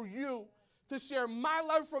speak through you, to share my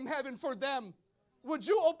love from heaven for them. Would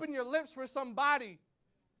you open your lips for somebody?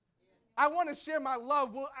 I want to share my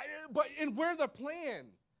love, but we're the plan.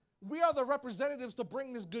 We are the representatives to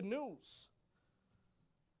bring this good news.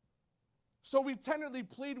 So we tenderly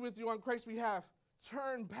plead with you on Christ's behalf,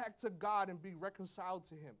 turn back to God and be reconciled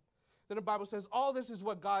to him. Then the Bible says, all this is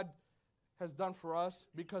what God has done for us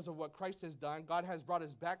because of what Christ has done. God has brought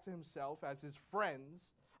us back to himself as his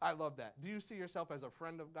friends, I love that. Do you see yourself as a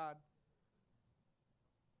friend of God?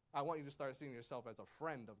 I want you to start seeing yourself as a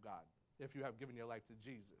friend of God if you have given your life to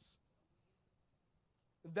Jesus.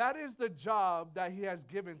 That is the job that he has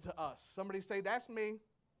given to us. Somebody say, that's me.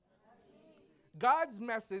 God's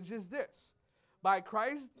message is this. By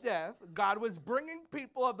Christ's death, God was bringing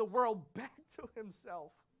people of the world back to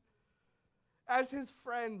himself. As his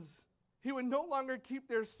friends, he would no longer keep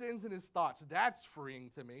their sins in his thoughts. That's freeing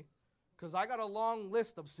to me, because I got a long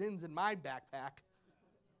list of sins in my backpack.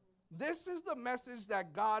 This is the message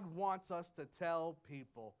that God wants us to tell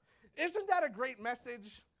people. Isn't that a great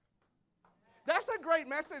message? That's a great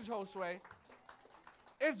message, Josue.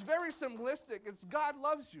 It's very simplistic. It's God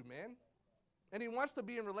loves you, man. And he wants to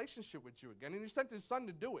be in relationship with you again. And he sent his son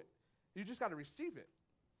to do it. You just got to receive it.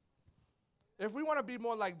 If we want to be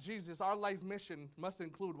more like Jesus, our life mission must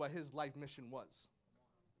include what his life mission was.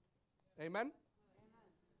 Amen?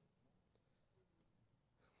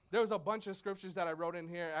 There was a bunch of scriptures that I wrote in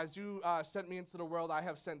here. As you sent me into the world, I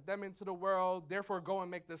have sent them into the world. Therefore, go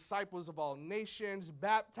and make disciples of all nations,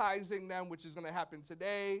 baptizing them, which is going to happen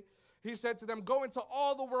today. He said to them, go into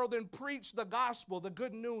all the world and preach the gospel, the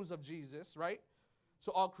good news of Jesus, right?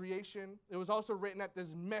 To all creation. It was also written that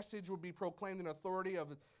this message would be proclaimed in authority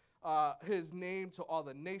of his name to all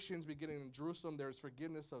the nations, beginning in Jerusalem. There is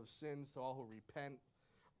forgiveness of sins to all who repent.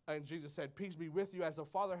 And Jesus said, peace be with you. As the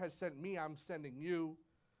Father has sent me, I'm sending you.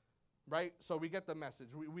 Right? So we get the message.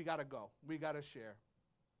 We got to go. We got to share.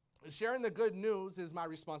 Sharing the good news is my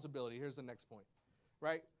responsibility. Here's the next point.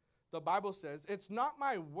 Right? The Bible says, it's not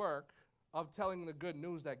my work of telling the good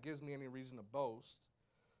news that gives me any reason to boast.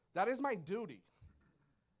 That is my duty.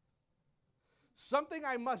 Something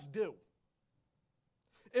I must do.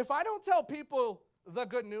 If I don't tell people the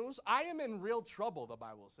good news, I am in real trouble, the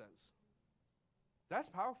Bible says. That's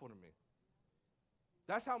powerful to me.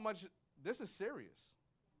 That's how much this is serious.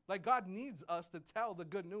 Like, God needs us to tell the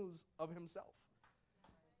good news of himself.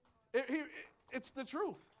 It's the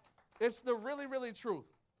truth. It's the really, really truth.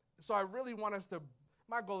 So I really want us to,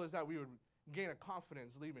 my goal is that we would gain a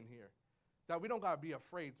confidence leaving here, that we don't got to be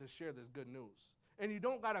afraid to share this good news. And you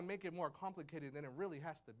don't got to make it more complicated than it really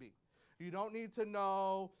has to be. You don't need to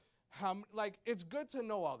know how, like, it's good to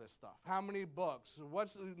know all this stuff. How many books,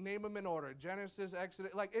 name them in order, Genesis,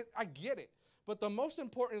 Exodus, I get it. But the most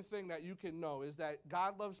important thing that you can know is that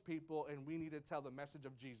God loves people and we need to tell the message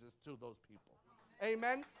of Jesus to those people.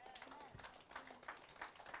 Amen?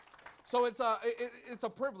 So it's a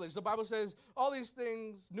privilege. The Bible says all these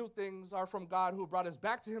things, new things, are from God who brought us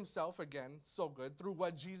back to himself again, so good, through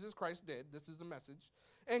what Jesus Christ did. This is the message.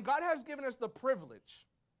 And God has given us the privilege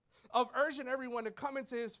of urging everyone to come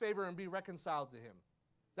into his favor and be reconciled to him.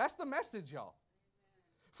 That's the message, y'all.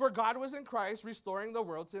 For God was in Christ, restoring the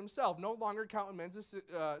world to himself, no longer counting men's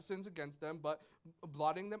sins against them, but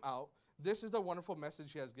blotting them out. This is the wonderful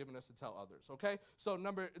message he has given us to tell others, okay? So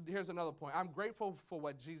here's another point. I'm grateful for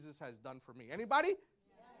what Jesus has done for me. Anybody? Yes.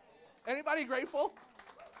 Anybody grateful?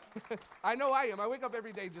 I know I am. I wake up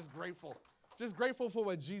every day just grateful for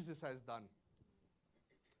what Jesus has done.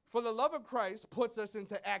 For the love of Christ puts us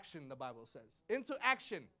into action, the Bible says. Into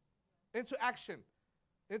action. Into action.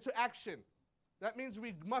 Into action. That means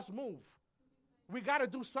we must move. We got to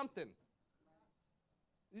do something.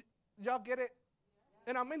 Y'all get it?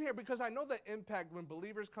 And I'm in here because I know the impact when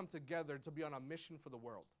believers come together to be on a mission for the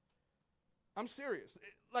world. I'm serious.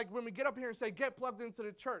 Like when we get up here and say, get plugged into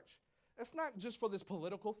the church, it's not just for this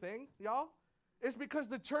political thing, y'all. It's because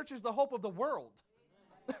the church is the hope of the world.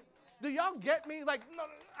 Do y'all get me? Like, no,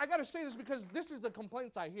 I got to say this because this is the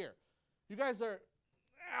complaints I hear. You guys are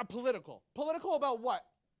political. Political about what?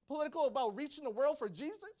 Political about reaching the world for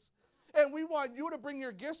Jesus? And we want you to bring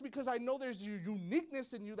your gifts because I know there's a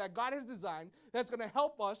uniqueness in you that God has designed that's going to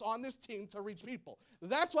help us on this team to reach people.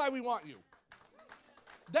 That's why we want you.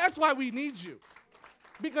 That's why we need you.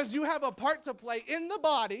 Because you have a part to play in the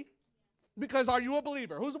body. Because are you a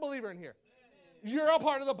believer? Who's a believer in here? You're a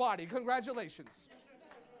part of the body. Congratulations.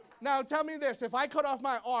 Now tell me this. If I cut off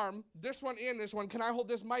my arm, this one and this one, can I hold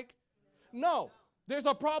this mic? No. There's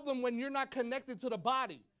a problem when you're not connected to the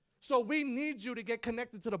body. So we need you to get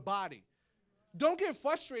connected to the body. Don't get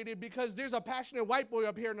frustrated because there's a passionate white boy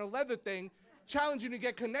up here in a leather thing challenging you to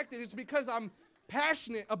get connected. It's because I'm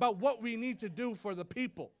passionate about what we need to do for the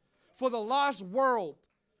people, for the lost world.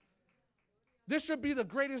 This should be the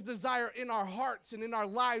greatest desire in our hearts and in our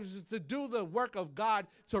lives is to do the work of God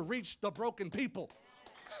to reach the broken people.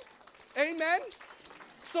 Amen?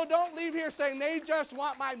 So don't leave here saying they just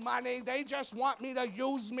want my money. They just want me to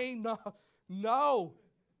use me. No.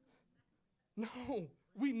 No,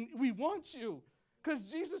 we want you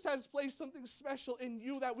because Jesus has placed something special in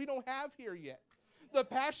you that we don't have here yet. the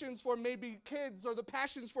passions for maybe kids, or the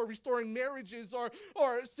passions for restoring marriages, or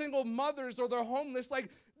single mothers, or they're homeless. Like,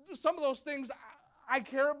 some of those things I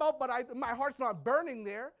care about, but my heart's not burning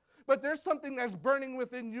there. But there's something that's burning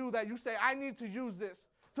within you that you say, I need to use this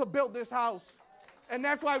to build this house. And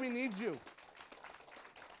that's why we need you.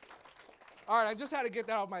 All right, I just had to get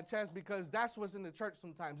that off my chest, because that's what's in the church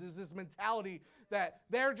sometimes, is this mentality that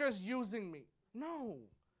they're just using me. No,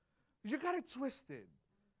 you got it twisted.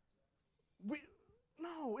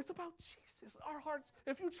 No, it's about Jesus. Our hearts,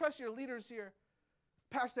 if you trust your leaders here,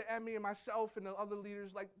 Pastor Emmy and myself and the other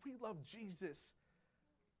leaders, like, we love Jesus.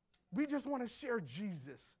 We just want to share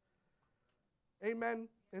Jesus. Amen?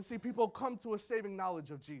 And see people come to a saving knowledge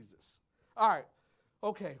of Jesus. All right,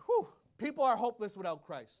 okay, whew. People are hopeless without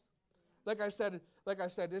Christ. Like I said,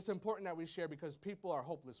 it's important that we share, because people are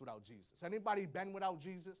hopeless without Jesus. Anybody been without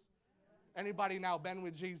Jesus? Anybody now been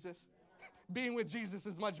with Jesus? Being with Jesus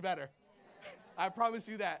is much better. I promise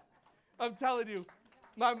you that. I'm telling you.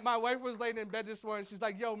 My wife was laying in bed this morning. She's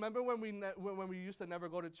like, yo, remember when we used to never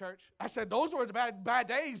go to church? I said, those were the bad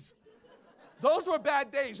days. Those were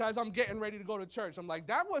bad days as I'm getting ready to go to church. I'm like,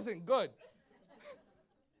 that wasn't good.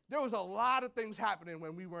 There was a lot of things happening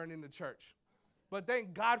when we weren't in the church. But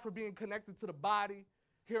thank God for being connected to the body,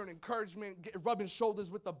 hearing encouragement, rubbing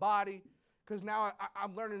shoulders with the body, because now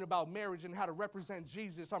I'm learning about marriage and how to represent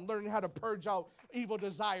Jesus. I'm learning how to purge out evil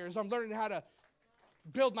desires. I'm learning how to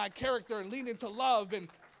build my character and lean into love. And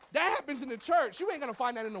that happens in the church. You ain't going to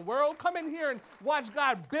find that in the world. Come in here and watch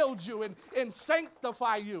God build you and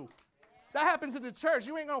sanctify you. That happens in the church.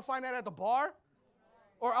 You ain't going to find that at the bar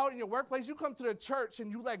or out in your workplace. You come to the church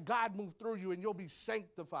and you let God move through you, and you'll be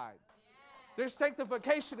sanctified. There's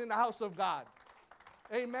sanctification in the house of God.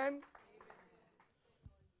 Amen?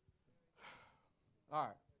 All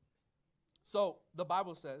right. So the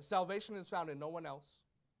Bible says salvation is found in no one else,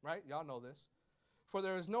 right? Y'all know this. For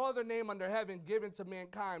there is no other name under heaven given to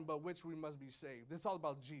mankind but which we must be saved. It's all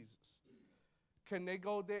about Jesus. Can they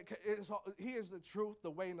go there? He is the truth,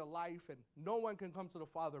 the way, and the life, and no one can come to the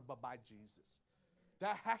Father but by Jesus.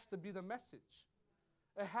 That has to be the message.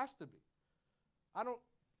 It has to be.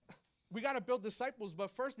 We got to build disciples,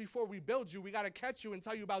 but first, before we build you, we got to catch you and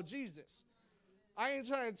tell you about Jesus. I ain't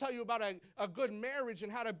trying to tell you about a good marriage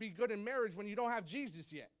and how to be good in marriage when you don't have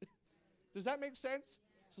Jesus yet. Does that make sense?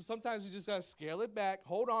 So sometimes you just got to scale it back.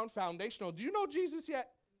 Hold on, foundational. Do you know Jesus yet?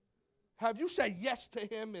 Have you said yes to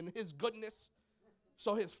him and his goodness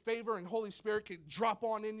so his favor and Holy Spirit could drop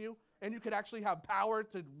on in you and you could actually have power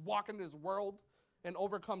to walk in this world and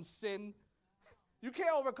overcome sin? You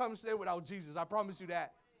can't overcome sin without Jesus. I promise you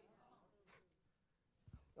that.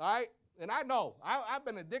 All right? And I know. I've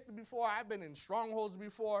been addicted before. I've been in strongholds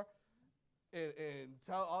before.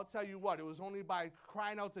 I'll tell you what. It was only by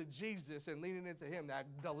crying out to Jesus and leaning into him that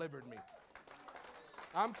delivered me.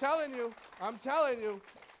 I'm telling you. I'm telling you.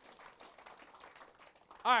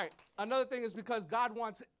 All right. Another thing is because God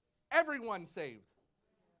wants everyone saved.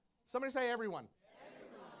 Somebody say everyone.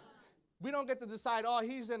 Everyone. We don't get to decide, oh,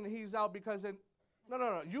 he's in and he's out because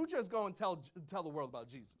no. You just go and tell the world about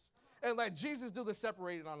Jesus. And let Jesus do the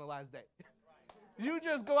separating on the last day. You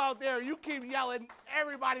just go out there, you keep yelling,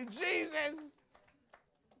 everybody, Jesus.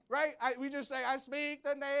 Right? We just say, I speak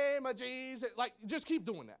the name of Jesus. Like, just keep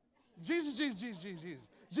doing that. Jesus, Jesus, Jesus, Jesus, Jesus.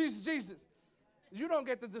 Jesus, Jesus. You don't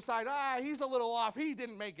get to decide, he's a little off. He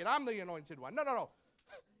didn't make it. I'm the anointed one. No.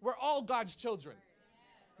 We're all God's children.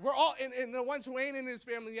 We're all, and the ones who ain't in his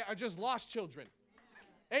family yet are just lost children.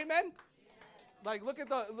 Amen? Like, look at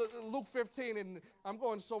Luke 15, and I'm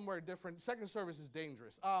going somewhere different. Second service is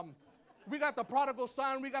dangerous. We got the prodigal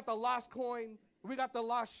son. We got the lost coin. We got the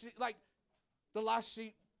lost sheep. Like, the lost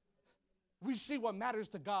sheep. We see what matters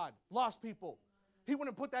to God. Lost people. He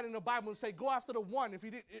wouldn't put that in the Bible and say, go after the one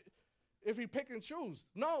if he pick and choose.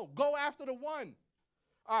 No, go after the one.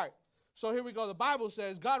 All right, so here we go. The Bible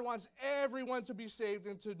says God wants everyone to be saved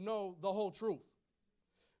and to know the whole truth.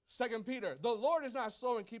 2 Peter, the Lord is not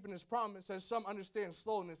slow in keeping his promise, as some understand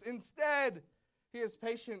slowness. Instead, he is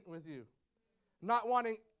patient with you, not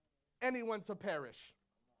wanting anyone to perish,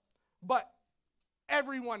 but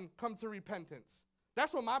everyone come to repentance.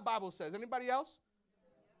 That's what my Bible says. Anybody else?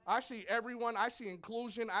 I see everyone. I see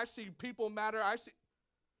inclusion. I see people matter.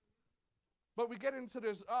 But we get into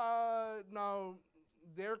this, no,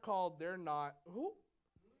 they're called, they're not. Who?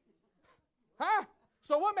 Huh?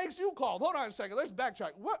 So what makes you called? Hold on a second. Let's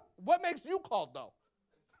backtrack. What makes you called, though?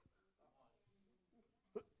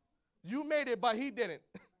 You made it, but he didn't.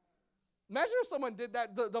 Imagine if someone did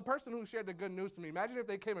that. The person who shared the good news to me, imagine if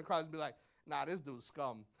they came across and be like, nah, this dude's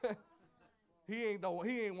scum. He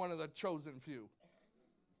ain't one of the chosen few.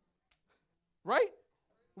 Right?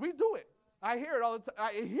 We do it. I hear it all the time.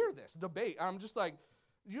 I hear this debate. I'm just like,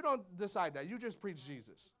 you don't decide that. You just preach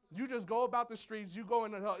Jesus. You just go about the streets. You go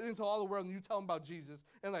into all the world and you tell them about Jesus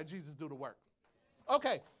and let Jesus do the work.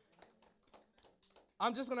 Okay.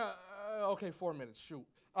 I'm just going to, 4 minutes, shoot.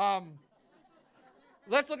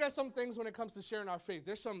 Let's look at some things when it comes to sharing our faith.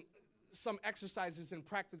 There's some exercises and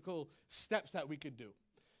practical steps that we could do.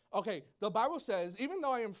 Okay, the Bible says, even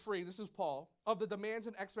though I am free, this is Paul, of the demands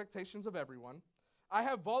and expectations of everyone, I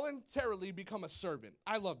have voluntarily become a servant.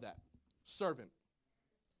 I love that. Servant.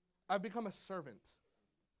 I've become a servant.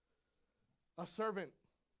 A servant.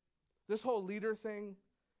 This whole leader thing,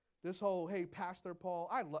 this whole, hey, Pastor Paul,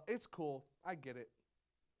 it's cool. I get it.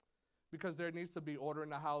 Because there needs to be order in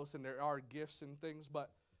the house and there are gifts and things,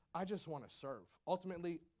 but I just want to serve.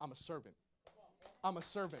 Ultimately, I'm a servant. I'm a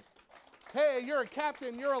servant. Hey, you're a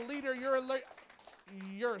captain, you're a leader,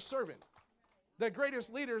 you're a servant. The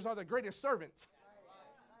greatest leaders are the greatest servants.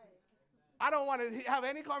 I don't want to have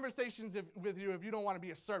any conversations with you if you don't want to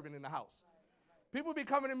be a servant in the house. People be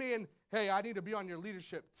coming to me and, hey, I need to be on your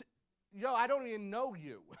leadership. Yo, I don't even know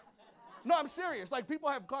you. No, I'm serious. Like, people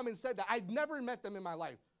have come and said that. I've never met them in my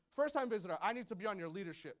life. First-time visitor, I need to be on your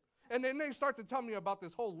leadership. And then they start to tell me about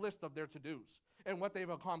this whole list of their to-dos and what they've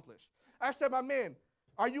accomplished. I said, my man,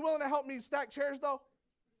 are you willing to help me stack chairs, though?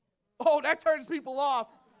 Oh, that turns people off.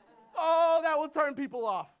 Oh, that will turn people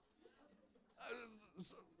off.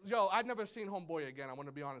 Yo, I've never seen Homeboy again. I want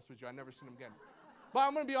to be honest with you. I've never seen him again. But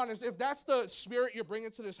I'm going to be honest. If that's the spirit you're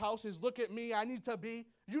bringing to this house is look at me, I need to be,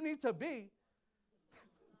 you need to be.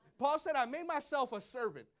 Paul said, I made myself a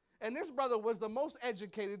servant. And this brother was the most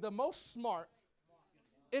educated, the most smart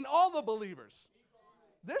in all the believers.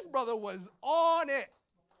 This brother was on it.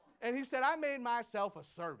 And he said, I made myself a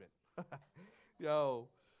servant. Yo,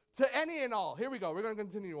 to any and all. Here we go. We're going to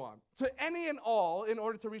continue on. To any and all, in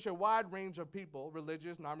order to reach a wide range of people,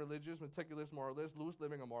 religious, non-religious, meticulous, moralist, loose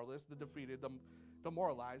living, immoralist, the defeated, the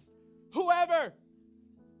demoralized, whoever.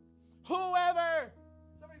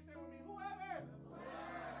 Somebody say with me, whoever.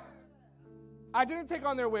 I didn't take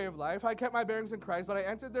on their way of life. I kept my bearings in Christ, but I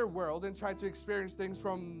entered their world and tried to experience things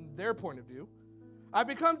from their point of view. I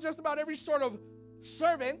become just about every sort of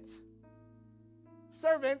servant.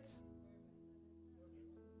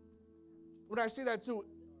 When I see that too,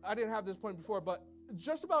 I didn't have this point before, but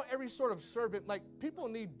just about every sort of servant, like people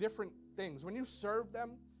need different things. When you serve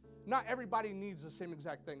them, not everybody needs the same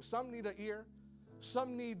exact thing. Some need an ear.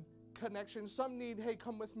 Some need connection. Some need, hey,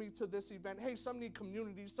 come with me to this event. Hey, some need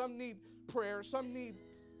community. Some need prayer. Some need.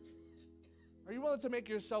 Are you willing to make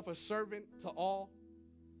yourself a servant to all?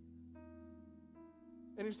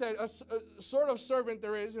 And he said, a sort of servant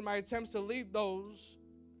there is in my attempts to lead those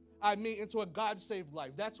I meet into a God-saved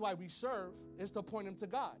life. That's why we serve, is to point them to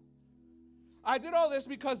God. I did all this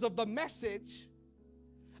because of the message.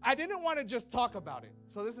 I didn't want to just talk about it.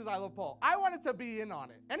 So this is I Love Paul. I wanted to be in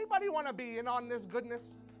on it. Anybody want to be in on this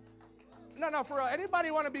goodness? No, for real.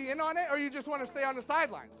 Anybody want to be in on it, or you just want to stay on the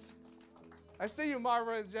sidelines? I see you,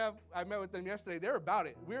 Marva and Jeff. I met with them yesterday. They're about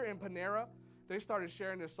it. We were in Panera. They started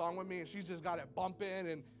sharing this song with me, and she's just got it bumping.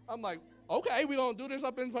 And I'm like, okay, we're going to do this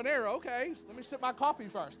up in Panera. Okay, let me sip my coffee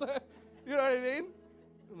first. You know what I mean?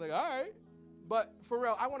 I'm like, all right. But for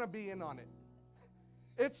real, I want to be in on it.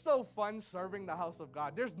 It's so fun serving the house of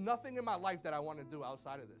God. There's nothing in my life that I want to do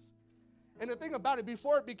outside of this. And the thing about it,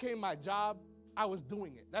 before it became my job, I was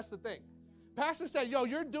doing it. That's the thing. Pastor said, yo,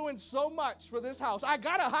 you're doing so much for this house. I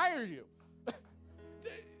got to hire you.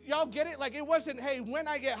 Y'all get it? Like, it wasn't, hey, when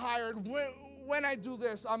I get hired, when I do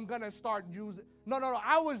this, I'm going to start using. No.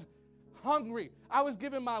 I was hungry. I was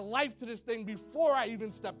giving my life to this thing before I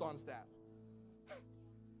even stepped on staff.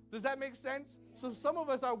 Does that make sense? So some of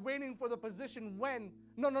us are waiting for the position when.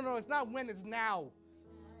 No, it's not when, it's now.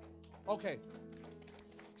 Okay.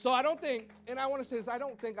 So I don't think, and I want to say this, I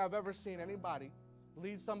don't think I've ever seen anybody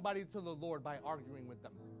lead somebody to the Lord by arguing with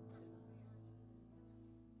them.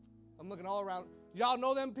 I'm looking all around. Y'all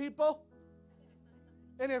know them people?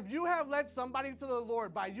 And if you have led somebody to the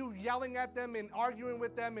Lord by you yelling at them and arguing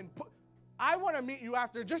with them, I want to meet you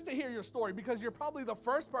after just to hear your story, because you're probably the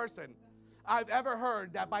first person I've ever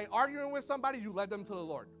heard that by arguing with somebody, you led them to the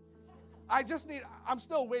Lord. I'm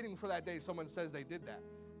still waiting for that day someone says they did that.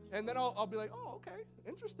 And then I'll be like, oh, okay,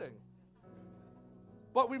 interesting.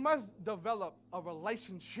 But we must develop a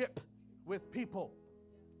relationship with people.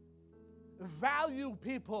 Value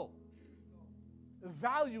people.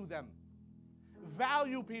 Value them.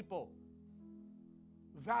 Value people.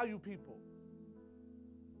 Value people.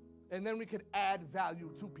 And then we could add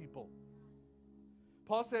value to people.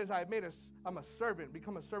 Paul says, I'm a servant,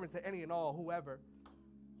 become a servant to any and all, whoever.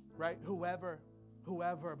 Right? Whoever.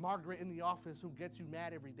 Margaret in the office who gets you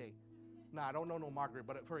mad every day. Nah, I don't know no Margaret,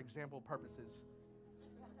 but for example purposes.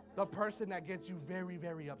 The person that gets you very,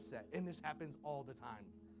 very upset. And this happens all the time.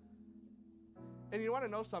 And you want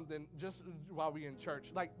to know something, just while we're in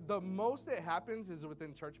church, like the most it happens is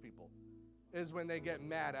within church people, is when they get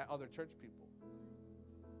mad at other church people.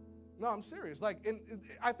 No, I'm serious. Like,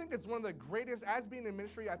 I think it's one of the greatest, as being in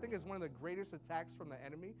ministry, I think it's one of the greatest attacks from the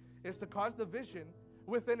enemy is to cause division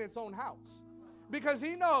within its own house. Because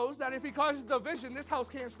he knows that if he causes division, this house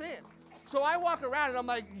can't stand. So I walk around and I'm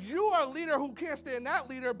like, you are a leader who can't stand that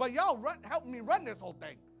leader, but y'all help me run this whole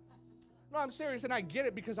thing. No, I'm serious, and I get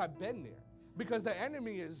it because I've been there. Because the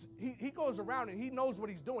enemy is, he goes around and he knows what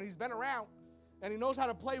he's doing. He's been around and he knows how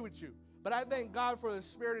to play with you. But I thank God for the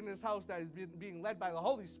spirit in this house that is being led by the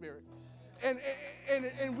Holy Spirit.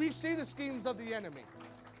 And we see the schemes of the enemy.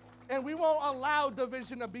 And we won't allow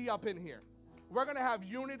division to be up in here. We're going to have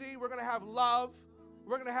unity. We're going to have love.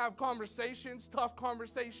 We're going to have conversations, tough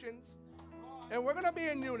conversations. And we're going to be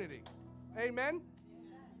in unity. Amen?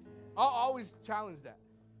 I'll always challenge that.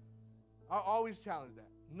 I'll always challenge that.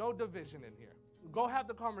 No division in here. Go have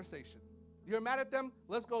the conversation. You're mad at them?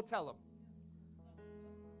 Let's go tell them.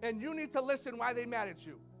 And you need to listen why they mad at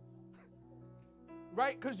you.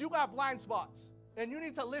 Right? Because you got blind spots. And you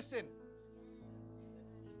need to listen.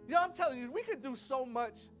 You know, I'm telling you, we could do so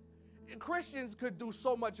much. Christians could do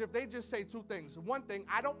so much if they just say two things. One thing,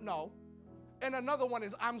 I don't know. And another one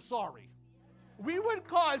is, I'm sorry. We would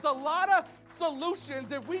cause a lot of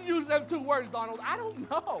solutions if we use them two words, Donald. I don't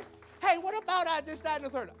know. Hey, what about this, that, and the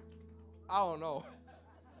third? I don't know.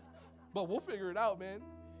 But we'll figure it out, man.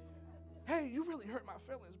 Hey, you really hurt my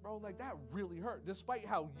feelings, bro. Like, that really hurt. Despite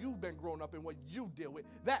how you've been growing up and what you deal with,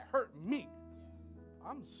 that hurt me.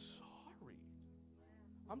 I'm sorry.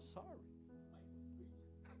 I'm sorry.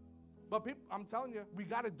 But people, I'm telling you, we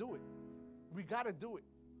got to do it. We got to do it.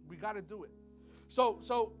 We got to do it.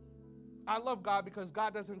 So I love God because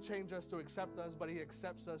God doesn't change us to accept us, but he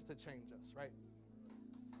accepts us to change us, right?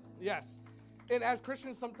 Yes. And as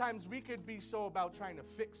Christians, sometimes we could be so about trying to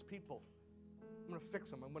fix people. I'm going to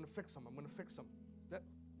fix them. I'm going to fix them. I'm going to fix them.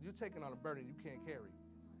 You're taking on a burden you can't carry.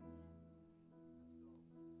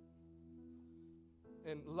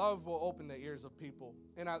 And love will open the ears of people.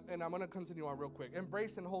 And I'm going to continue on real quick.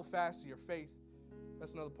 Embrace and hold fast to your faith.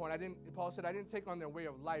 That's another point. Paul said, I didn't take on their way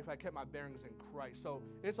of life. I kept my bearings in Christ. So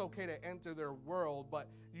it's okay to enter their world, but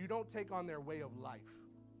you don't take on their way of life,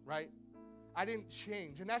 right? I didn't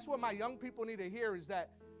change. And that's what my young people need to hear is that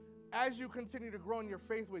as you continue to grow in your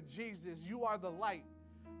faith with Jesus, you are the light.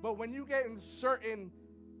 But when you get in certain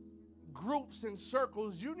groups and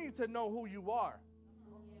circles, you need to know who you are.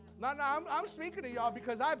 No, I'm speaking to y'all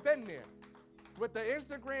because I've been there with the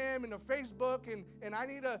Instagram and the Facebook, and I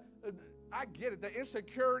get it, the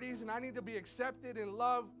insecurities, and I need to be accepted and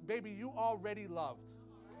loved. Baby, you already loved.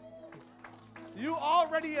 You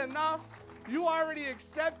already enough. You already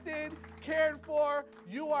accepted, cared for.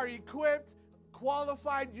 You are equipped,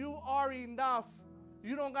 qualified. You are enough.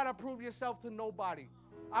 You don't got to prove yourself to nobody.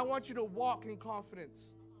 I want you to walk in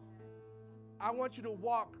confidence. I want you to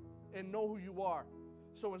walk and know who you are.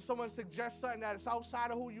 So when someone suggests something that is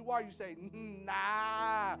outside of who you are, you say,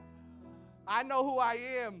 nah, I know who I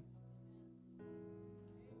am.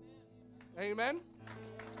 Amen?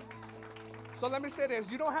 So let me say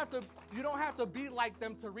this. You don't have to be like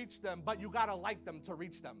them to reach them, but you got to like them to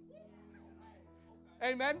reach them.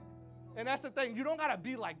 Amen? And that's the thing. You don't got to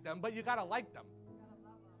be like them, but you got to like them.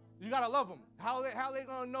 You got to love them. How they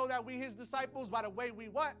going to know that we his disciples? By the way we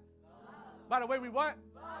what? Love. By the way we what?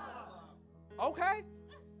 Love. Okay.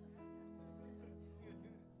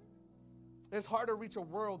 It's hard to reach a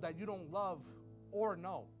world that you don't love or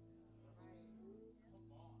know.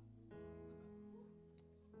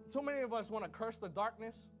 Too many of us want to curse the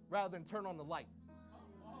darkness rather than turn on the light.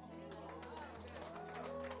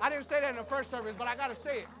 I didn't say that in the first service, but I got to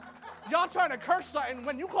say it. Y'all trying to curse something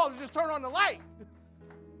when you call to just turn on the light.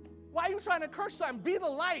 Why are you trying to curse something? Be the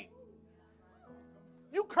light.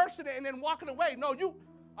 You cursing it and then walking away. No,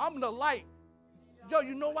 I'm the light. Yo,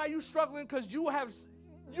 you know why you struggling? Because you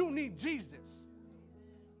need Jesus.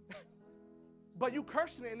 But you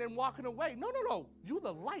cursing it and then walking away. No. You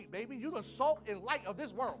the light, baby. You the salt and light of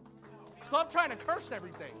this world. Stop trying to curse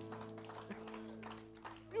everything.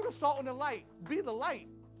 You the salt and the light. Be the light.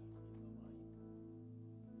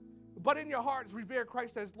 But in your hearts, revere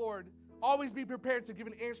Christ as Lord. Always be prepared to give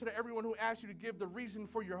an answer to everyone who asks you to give the reason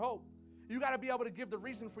for your hope. You got to be able to give the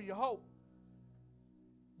reason for your hope.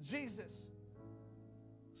 Jesus.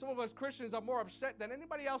 Some of us Christians are more upset than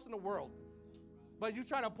anybody else in the world. But you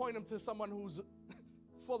trying to point them to someone who's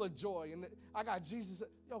full of joy. And I got Jesus.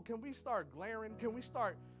 Yo, can we start glaring? Can we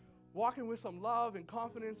start walking with some love and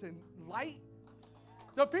confidence and light.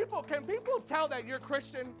 Can people tell that you're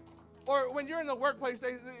Christian? Or when you're in the workplace,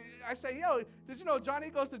 I say, yo, did you know Johnny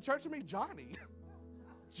goes to church with me? Johnny?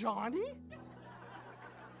 Johnny?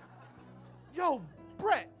 Yo,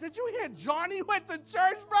 Brett, did you hear Johnny went to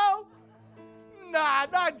church, bro? Nah,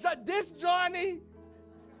 not this Johnny.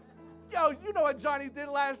 Yo, you know what Johnny did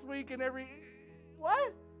last week and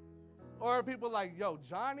what? Or people like, yo,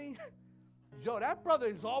 Johnny, yo, that brother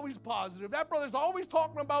is always positive. That brother's always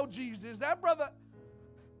talking about Jesus. That brother,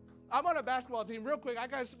 I'm on a basketball team. Real quick,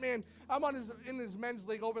 I'm in this men's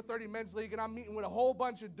league, over 30 men's league, and I'm meeting with a whole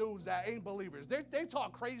bunch of dudes that ain't believers. They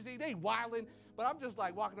talk crazy, they wilding, but I'm just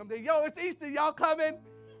like walking up there, yo, it's Easter, y'all coming?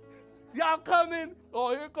 Y'all coming?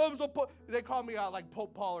 Oh, here comes they call me out like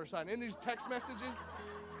Pope Paul or something. In these text messages,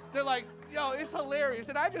 they're like, yo, it's hilarious.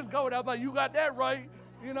 And I just go and I'm like, you got that right,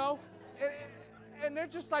 you know? And they're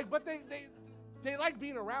just like, but they like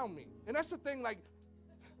being around me. And that's the thing, like,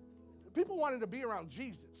 people wanted to be around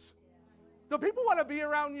Jesus. Do people want to be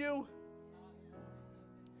around you?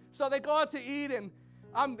 So they go out to eat, and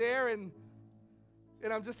I'm there, and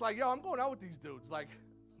I'm just like, yo, I'm going out with these dudes. Like,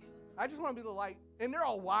 I just want to be the light. And they're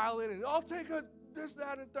all wilding, and I'll take a this,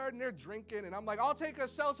 that, and third, and they're drinking, and I'm like, I'll take a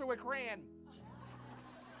seltzer with crayon.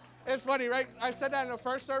 It's funny, right? I said that in the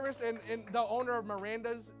first service, and the owner of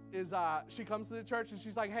Miranda's she comes to the church, and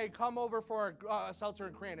she's like, hey, come over for a seltzer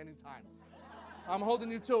and crayon anytime. I'm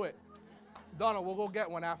holding you to it. Donna, we'll go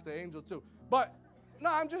get one after, Angel too. But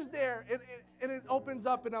no, I'm just there, and it opens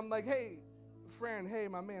up, and I'm like, hey, friend, hey,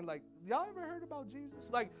 my man, like, y'all ever heard about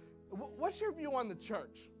Jesus? Like, what's your view on the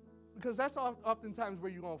church? Because that's oftentimes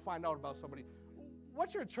where you're going to find out about somebody.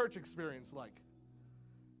 What's your church experience like?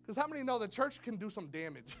 Because how many know the church can do some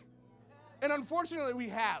damage? And unfortunately, we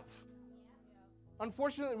have.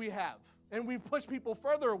 Unfortunately, we have. And we've pushed people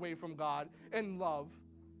further away from God and love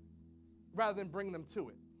rather than bring them to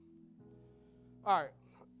it. All right.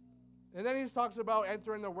 And then he talks about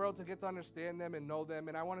entering the world to get to understand them and know them.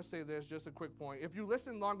 And I want to say this, just a quick point. If you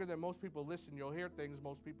listen longer than most people listen, you'll hear things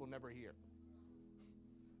most people never hear.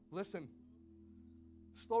 Listen.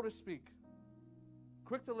 Slow to speak.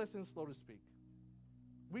 Quick to listen, slow to speak.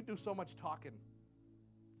 We do so much talking.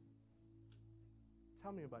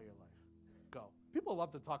 Tell me about your life. Go. People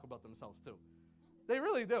love to talk about themselves too. They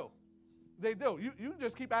really do. They do. You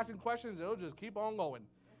just keep asking questions, it'll just keep on going.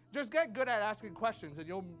 Just get good at asking questions, and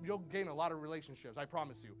you'll gain a lot of relationships, I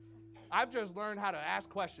promise you. I've just learned how to ask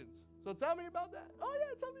questions. So tell me about that. Oh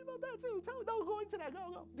yeah, tell me about that too. No, go into that.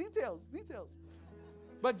 Go. Details.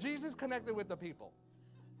 But Jesus connected with the people.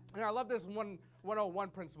 And I love this 101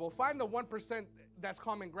 principle. Find the 1% that's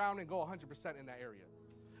common ground and go 100% in that area.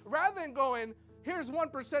 Rather than going, here's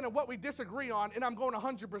 1% of what we disagree on, and I'm going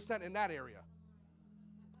 100% in that area.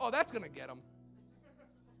 Oh, that's going to get them.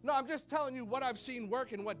 No, I'm just telling you what I've seen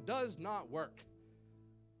work and what does not work.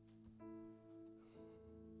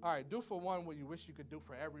 All right, do for one what you wish you could do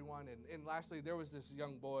for everyone. And lastly, there was this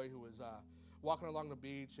young boy who was walking along the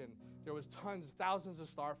beach, and there was thousands of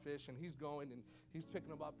starfish, and he's going and he's picking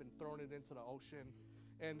them up and throwing it into the ocean.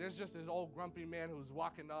 And there's just this old grumpy man who's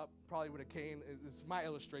walking up, probably with a cane. It's my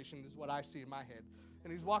illustration, is what I see in my head.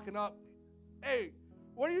 And he's walking up. Hey,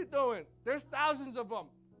 what are you doing? There's thousands of them.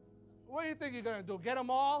 What do you think you're going to do? Get them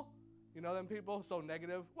all? You know them people, so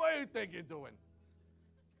negative. What do you think you're doing?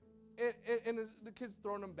 And the kid's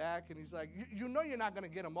throwing them back, and he's like, you know you're not going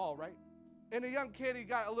to get them all, right? And the young kid, he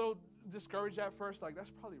got a little discouraged at first, like,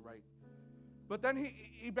 that's probably right. But then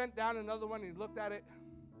he bent down another one, and he looked at it,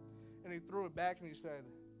 and he threw it back, and he said,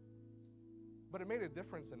 but it made a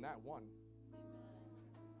difference in that one.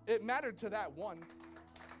 It mattered to that one.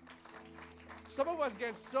 Some of us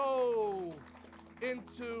get so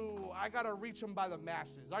into, I got to reach them by the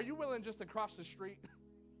masses. Are you willing just to cross the street?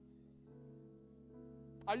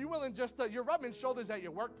 Are you willing just to, you're rubbing shoulders at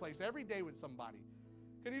your workplace every day with somebody.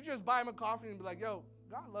 Can you just buy him a coffee and be like, yo,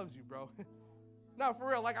 God loves you, bro. No, for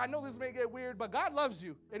real. Like, I know this may get weird, but God loves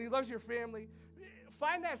you, and he loves your family.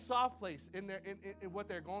 Find that soft place in what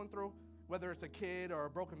they're going through, whether it's a kid or a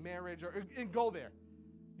broken marriage, and go there.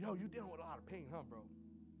 Yo, you're dealing with a lot of pain, huh, bro?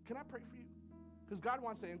 Can I pray for you? Because God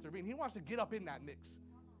wants to intervene. He wants to get up in that mix.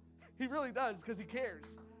 He really does, because he cares.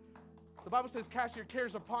 The Bible says, cast your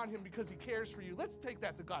cares upon him because he cares for you. Let's take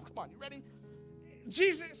that to God. Come on, you ready?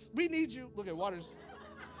 Jesus, we need you. Look at Waters.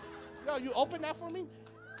 Yo, you open that for me?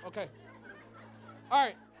 Okay.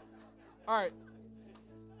 All right.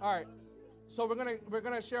 So we're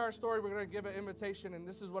gonna share our story. We're gonna give an invitation, and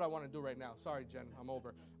this is what I want to do right now. Sorry, Jen, I'm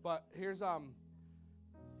over. But here's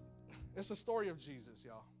it's a story of Jesus,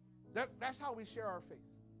 y'all. That's how we share our faith.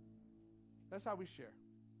 That's how we share.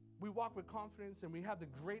 we walk with confidence, and we have the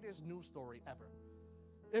greatest news story ever.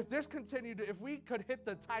 If this continued, if we could hit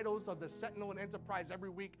the titles of the Sentinel and Enterprise every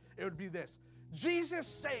week, it would be this: Jesus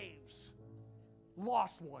saves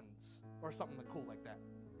lost ones, or something cool like that.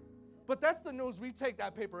 But that's the news. We take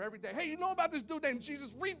that paper every day. Hey, you know about this dude named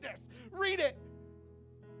Jesus? Read this. Read it.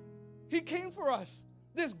 He came for us.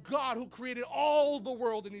 This God who created all the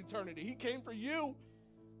world in eternity. He came for you.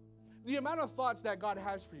 The amount of thoughts that God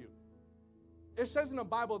has for you. It says in the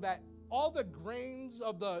Bible that all the grains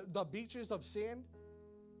of the beaches of sand,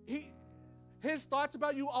 his thoughts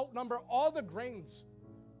about you outnumber all the grains.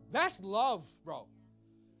 That's love, bro.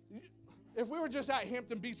 If we were just at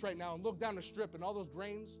Hampton Beach right now and looked down the strip and all those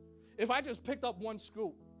grains, if I just picked up one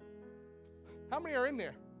scoop, how many are in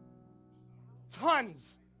there?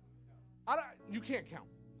 Tons. You can't count.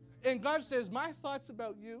 And God says, my thoughts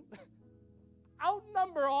about you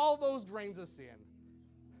outnumber all those grains of sand.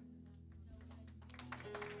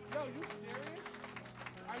 Yo, you serious?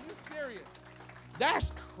 Are you serious?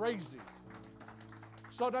 That's crazy.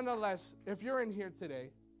 So nonetheless, if you're in here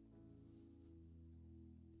today,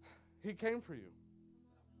 he came for you.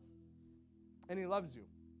 And he loves you.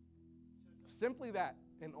 Simply that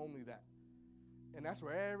and only that. And that's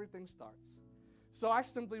where everything starts. So I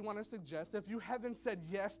simply want to suggest, if you haven't said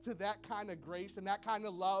yes to that kind of grace and that kind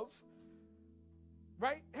of love,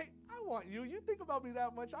 right? Hey, I want you. You think about me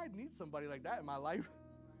that much. I need somebody like that in my life.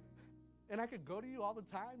 And I could go to you all the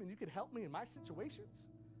time and you could help me in my situations.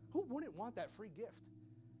 Who wouldn't want that free gift?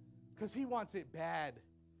 Because he wants it bad.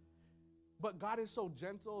 But God is so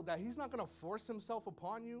gentle that he's not going to force himself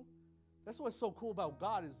upon you. That's what's so cool about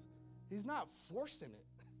God, is he's not forcing it.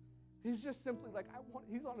 He's just simply like,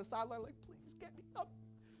 he's on the sideline like, please get me up.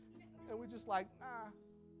 And we're just like, nah.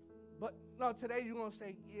 But no, today you're going to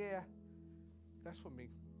say, yeah, that's for me.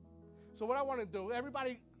 So what I want to do,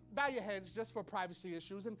 everybody bow your heads just for privacy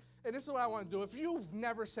issues. And this is what I want to do. If you've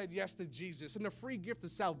never said yes to Jesus and the free gift of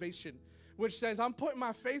salvation, which says, I'm putting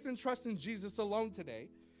my faith and trust in Jesus alone today,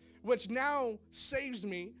 which now saves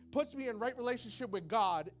me, puts me in right relationship with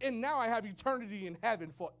God, and now I have eternity in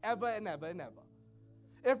heaven forever and ever and ever.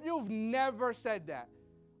 If you've never said that,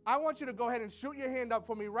 I want you to go ahead and shoot your hand up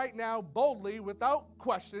for me right now, boldly, without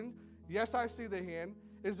question. Yes, I see the hand.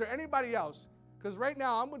 Is there anybody else? Because right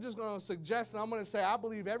now, I'm just going to suggest, and I'm going to say, I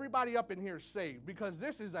believe everybody up in here is saved, because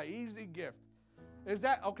this is an easy gift. Is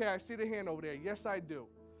that, okay, I see the hand over there. Yes, I do.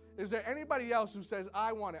 Is there anybody else who says,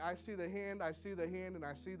 I want it? I see the hand, I see the hand, and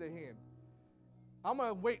I see the hand. I'm going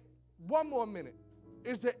to wait one more minute.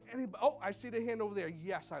 Is there anybody? Oh, I see the hand over there.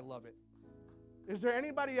 Yes, I love it. Is there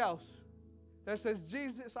anybody else that says,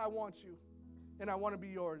 Jesus, I want you, and I want to be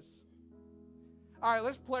yours? All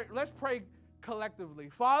right, let's pray collectively.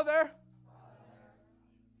 Father,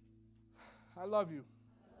 I love you.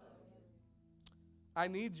 I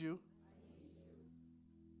need you.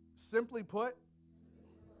 Simply put,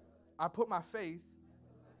 I put my faith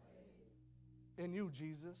in you,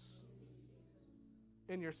 Jesus,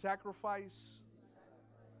 in your sacrifice,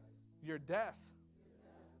 your death,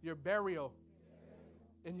 your burial,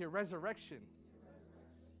 in your resurrection.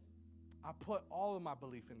 I put all of my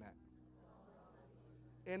belief in that.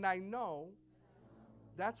 And I know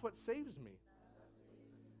that's what saves me.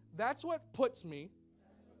 That's what puts me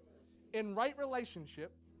in right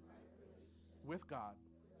relationship with God.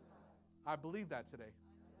 I believe that today.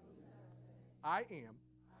 I am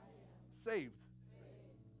saved.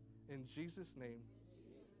 In Jesus' name,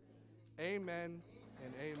 amen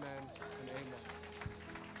and amen and amen.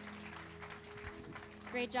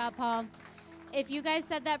 Great job, Paul. If you guys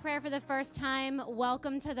said that prayer for the first time,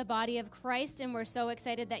 welcome to the body of Christ, and we're so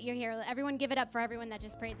excited that you're here. Everyone give it up for everyone that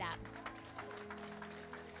just prayed that.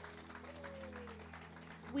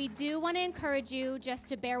 We do want to encourage you just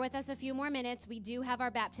to bear with us a few more minutes. We do have our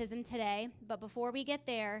baptism today, but before we get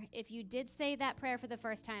there, if you did say that prayer for the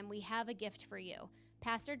first time, we have a gift for you.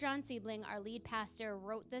 Pastor John Seedling, our lead pastor,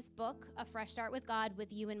 wrote this book, A Fresh Start with God,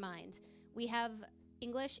 with you in mind. We have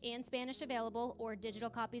English and Spanish available, or digital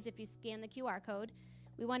copies if you scan the QR code.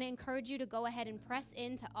 We want to encourage you to go ahead and press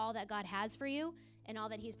into all that God has for you and all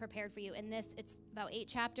that he's prepared for you. In this, it's about 8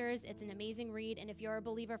 chapters. It's an amazing read. And if you're a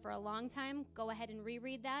believer for a long time, go ahead and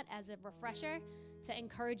reread that as a refresher to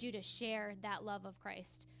encourage you to share that love of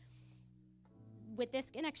Christ. With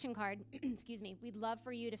this connection card, excuse me, we'd love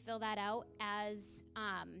for you to fill that out as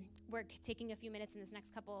we're taking a few minutes in this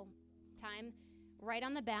next couple time. Right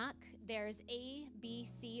on the back, there's A, B,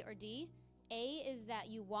 C, or D. A is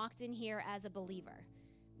that you walked in here as a believer.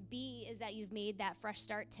 B is that you've made that fresh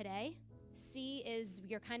start today. C is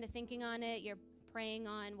you're kind of thinking on it, you're praying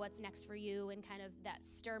on what's next for you, and kind of that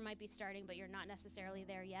stir might be starting, but you're not necessarily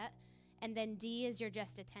there yet. And then D is you're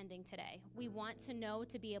just attending today. We want to know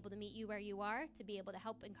to be able to meet you where you are, to be able to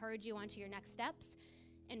help encourage you onto your next steps.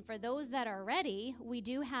 And for those that are ready, we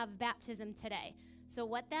do have baptism today. So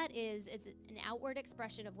what that is an outward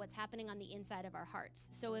expression of what's happening on the inside of our hearts.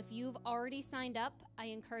 So if you've already signed up, I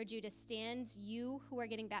encourage you to stand. You who are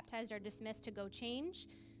getting baptized are dismissed to go change.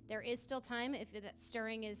 There is still time. If that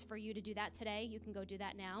stirring is for you to do that today, you can go do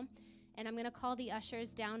that now. And I'm going to call the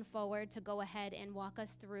ushers down forward to go ahead and walk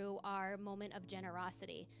us through our moment of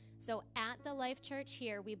generosity. So at the Life Church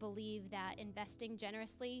here, we believe that investing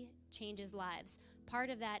generously changes lives. Part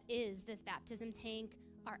of that is this baptism tank,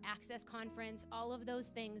 our access conference. All of those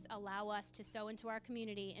things allow us to sow into our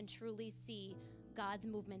community and truly see God's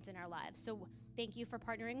movements in our lives. So thank you for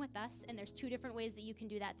partnering with us. And there's 2 different ways that you can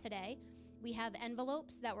do that today. We have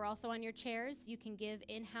envelopes that were also on your chairs. You can give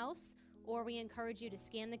in-house, or we encourage you to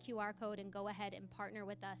scan the QR code and go ahead and partner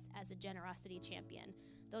with us as a generosity champion.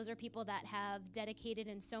 Those are people that have dedicated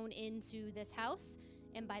and sown into this house,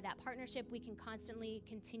 and by that partnership, we can constantly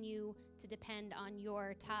continue to depend on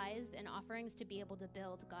your tithes and offerings to be able to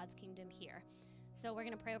build God's kingdom here. So we're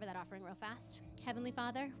going to pray over that offering real fast. Heavenly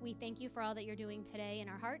Father, we thank you for all that you're doing today in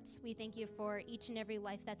our hearts. We thank you for each and every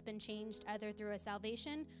life that's been changed, either through a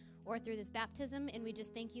salvation or through this baptism, and we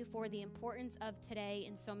just thank you for the importance of today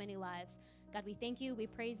in so many lives. God, we thank you, we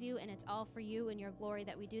praise you, and it's all for you and your glory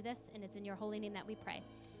that we do this, and it's in your holy name that we pray.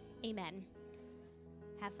 Amen.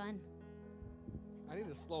 Have fun. I need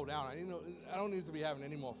to slow down. I don't need to be having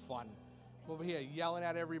any more fun. I'm over here yelling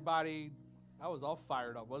at everybody. I was all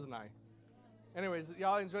fired up, wasn't I? Anyways,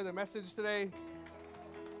 y'all enjoy the message today.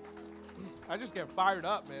 I just get fired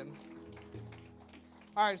up, man.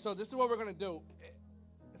 All right, so this is what we're going to do.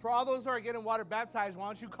 For all those who are getting water baptized, why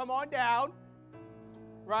don't you come on down,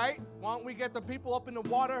 right? Why don't we get the people up in the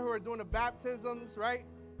water who are doing the baptisms, right?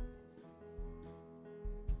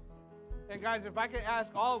 And guys, if I could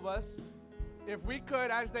ask all of us, if we could,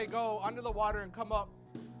 as they go under the water and come up,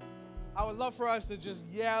 I would love for us to just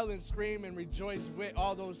yell and scream and rejoice with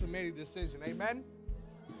all those who made a decision. Amen?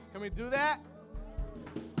 Can we do that?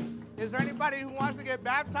 Is there anybody who wants to get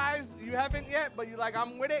baptized? You haven't yet, but you're like,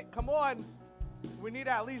 I'm with it. Come on. We need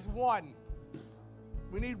at least one.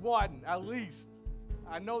 We need one, at least.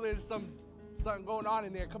 I know there's something going on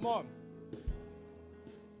in there. Come on.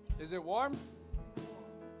 Is it warm?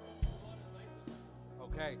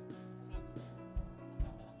 Okay.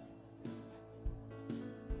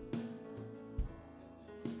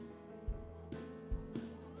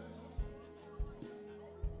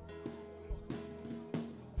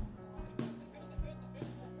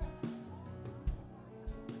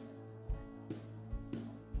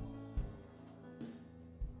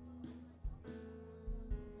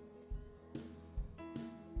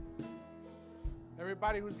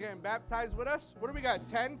 Everybody who's getting baptized with us. What do we got,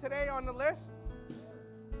 10 today on the list?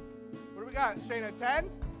 What do we got, Shayna, 10?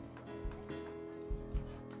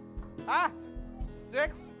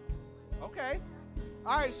 6? Okay.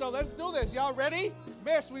 All right, so let's do this. Y'all ready?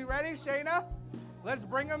 Miss, we ready, Shayna? Let's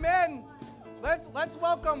bring them in. Let's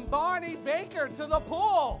welcome Bonnie Baker to the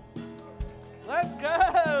pool. Let's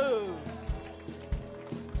go.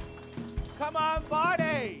 Come on,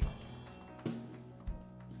 Bonnie.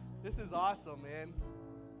 This is awesome, man.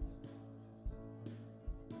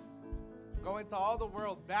 Going to all the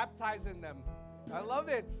world, baptizing them. I love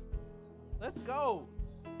it. Let's go.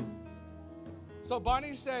 So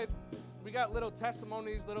Bonnie said, we got little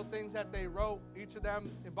testimonies, little things that they wrote, each of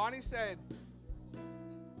them. And Bonnie said,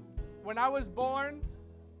 when I was born,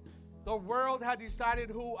 the world had decided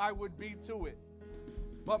who I would be to it.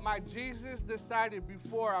 But my Jesus decided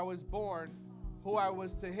before I was born who I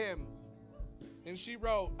was to him. And she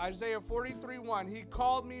wrote, Isaiah 43:1, he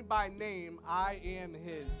called me by name, I am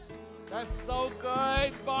his. That's so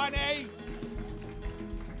good, Bonnie.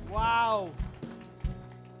 Wow.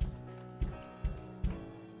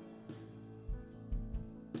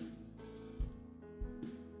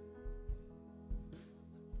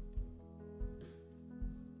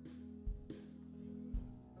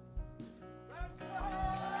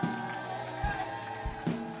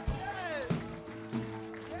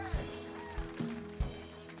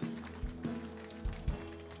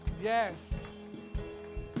 Yes.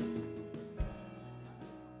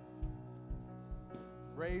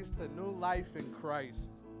 Raised to new life in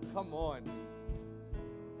Christ. Come on.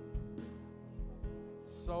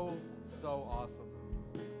 So awesome.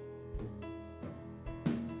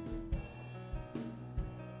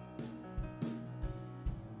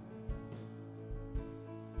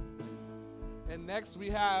 And next we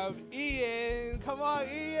have Ian. Come on,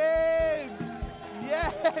 Ian.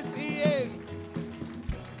 Yes, Ian.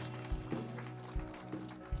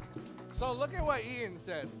 So look at what Ian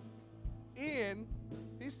said. Ian,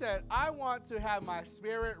 he said, I want to have my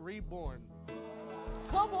spirit reborn.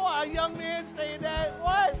 Come on, a young man saying that.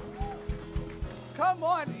 What? Come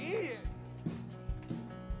on, Ian.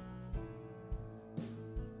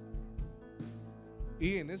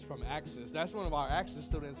 Ian is from Axis. That's one of our Axis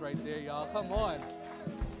students right there, y'all. Come on.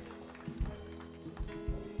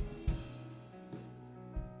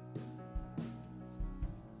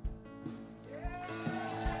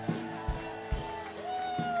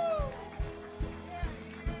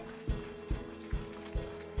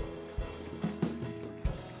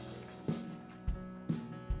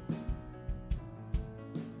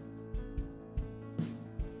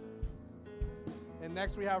 And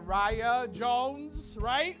next we have Raya Jones,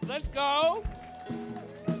 right? Let's go.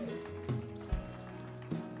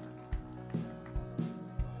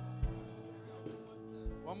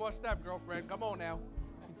 One more step, girlfriend. Come on now.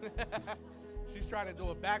 She's trying to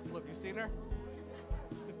do a backflip. You seen her?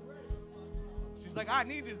 She's like, I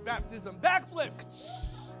need this baptism. Backflip.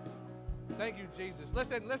 Thank you, Jesus.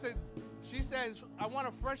 Listen. She says, I want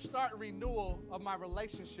a fresh start renewal of my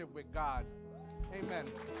relationship with God. Amen.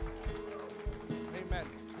 Amen.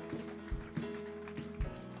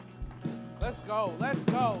 Let's go. Let's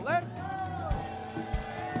go. Let's go.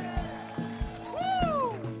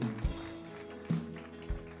 Woo!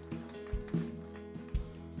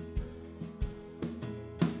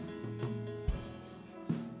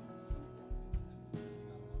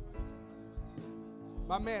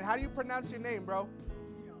 My man, how do you pronounce your name, bro?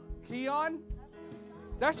 Keon?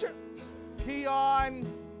 That's your... Keon.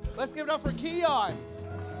 Let's give it up for Keon.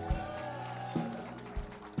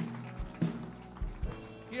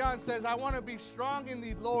 Keon says, I want to be strong in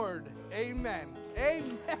the Lord. Amen.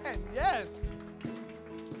 Amen. Yes.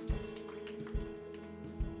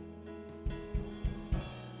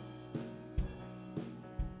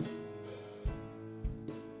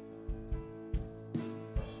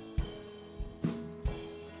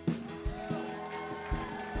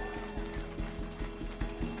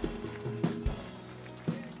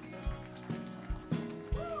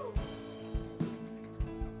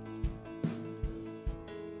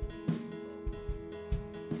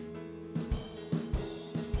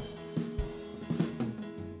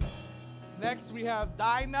 Next, we have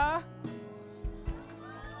Dinah.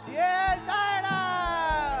 Yeah,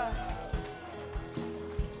 Dinah!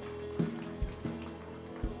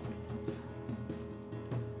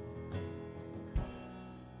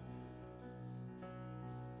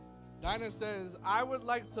 Dinah says, I would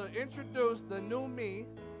like to introduce the new me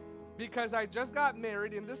because I just got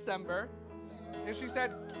married in December. And she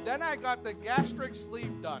said, then I got the gastric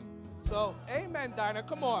sleeve done. So, amen, Dinah.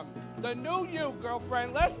 Come on. The new you,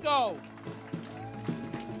 girlfriend. Let's go.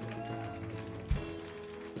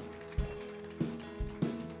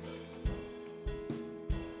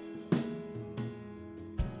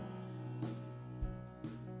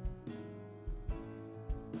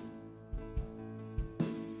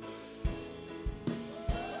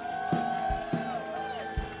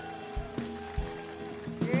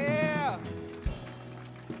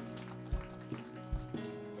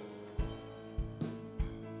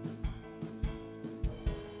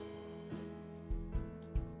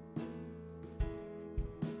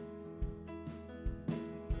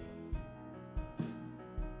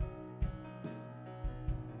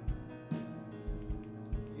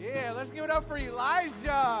 Yeah, let's give it up for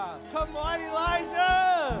Elijah. Come on,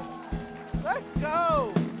 Elijah. Let's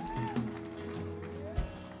go.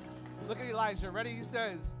 Look at Elijah. Ready? He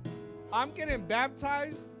says, I'm getting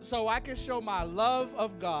baptized so I can show my love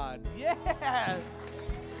of God. Yeah.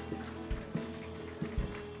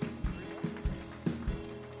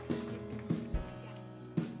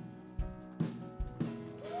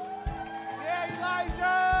 Yeah,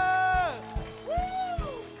 Elijah. Woo!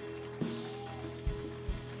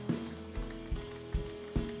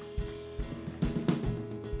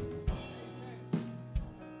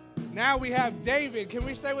 Now we have David. Can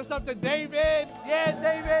we say what's up to David? Yeah,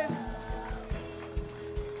 David.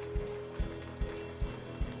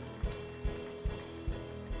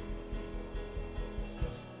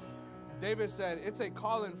 David said, it's a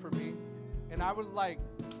calling for me, and I would like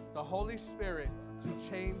the Holy Spirit to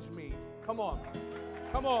change me. Come on.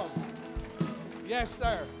 Come on. Yes,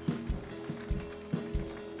 sir.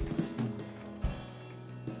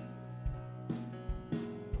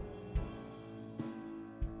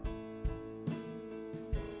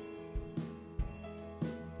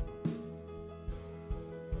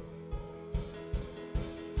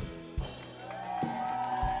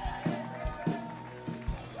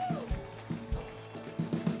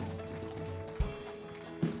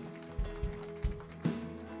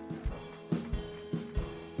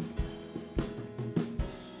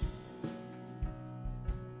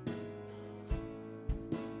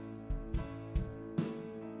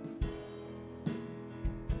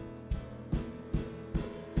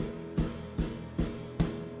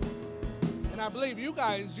 And I believe you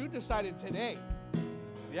guys, you decided today.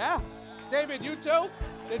 Yeah. David, you too?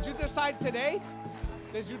 Did you decide today?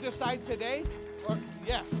 Did you decide today? Or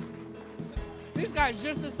yes. These guys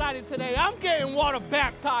just decided today, I'm getting water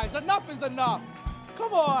baptized. Enough is enough.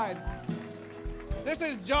 Come on. This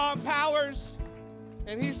is John Powers,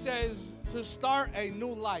 and he says to start a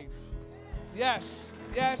new life. Yes,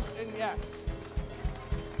 yes, and yes.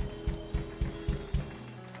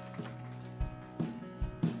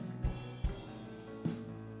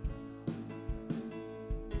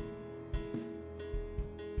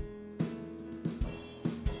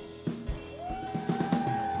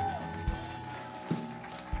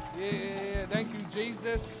 Yeah, thank you,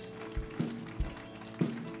 Jesus.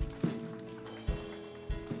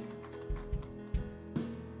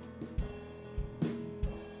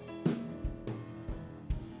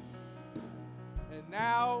 And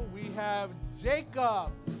now we have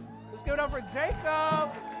Jacob. Let's give it up for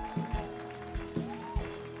Jacob.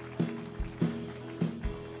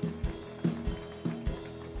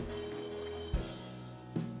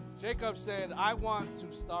 Jacob said, I want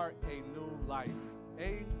to start a new life.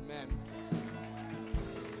 Amen.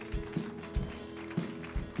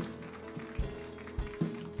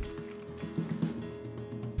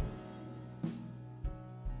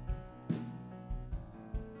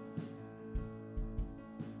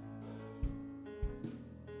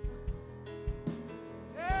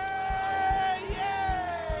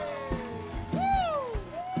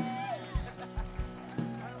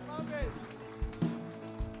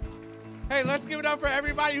 Hey, let's give it up for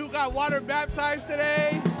everybody who got water baptized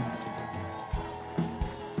today.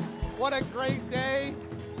 What a great day.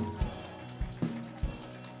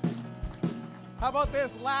 How about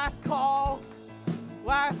this last call?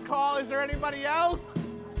 Last call, is there anybody else?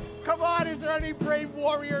 Come on, is there any brave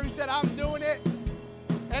warrior who said, I'm doing it?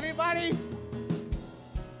 Anybody?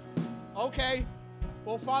 Okay.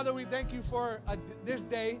 Well, Father, we thank you for this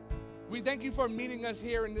day. We thank you for meeting us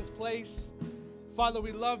here in this place. Father,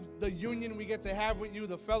 we love the union we get to have with you,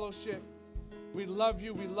 the fellowship. We love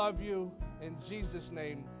you. We love you. In Jesus'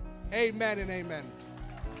 name, amen and amen.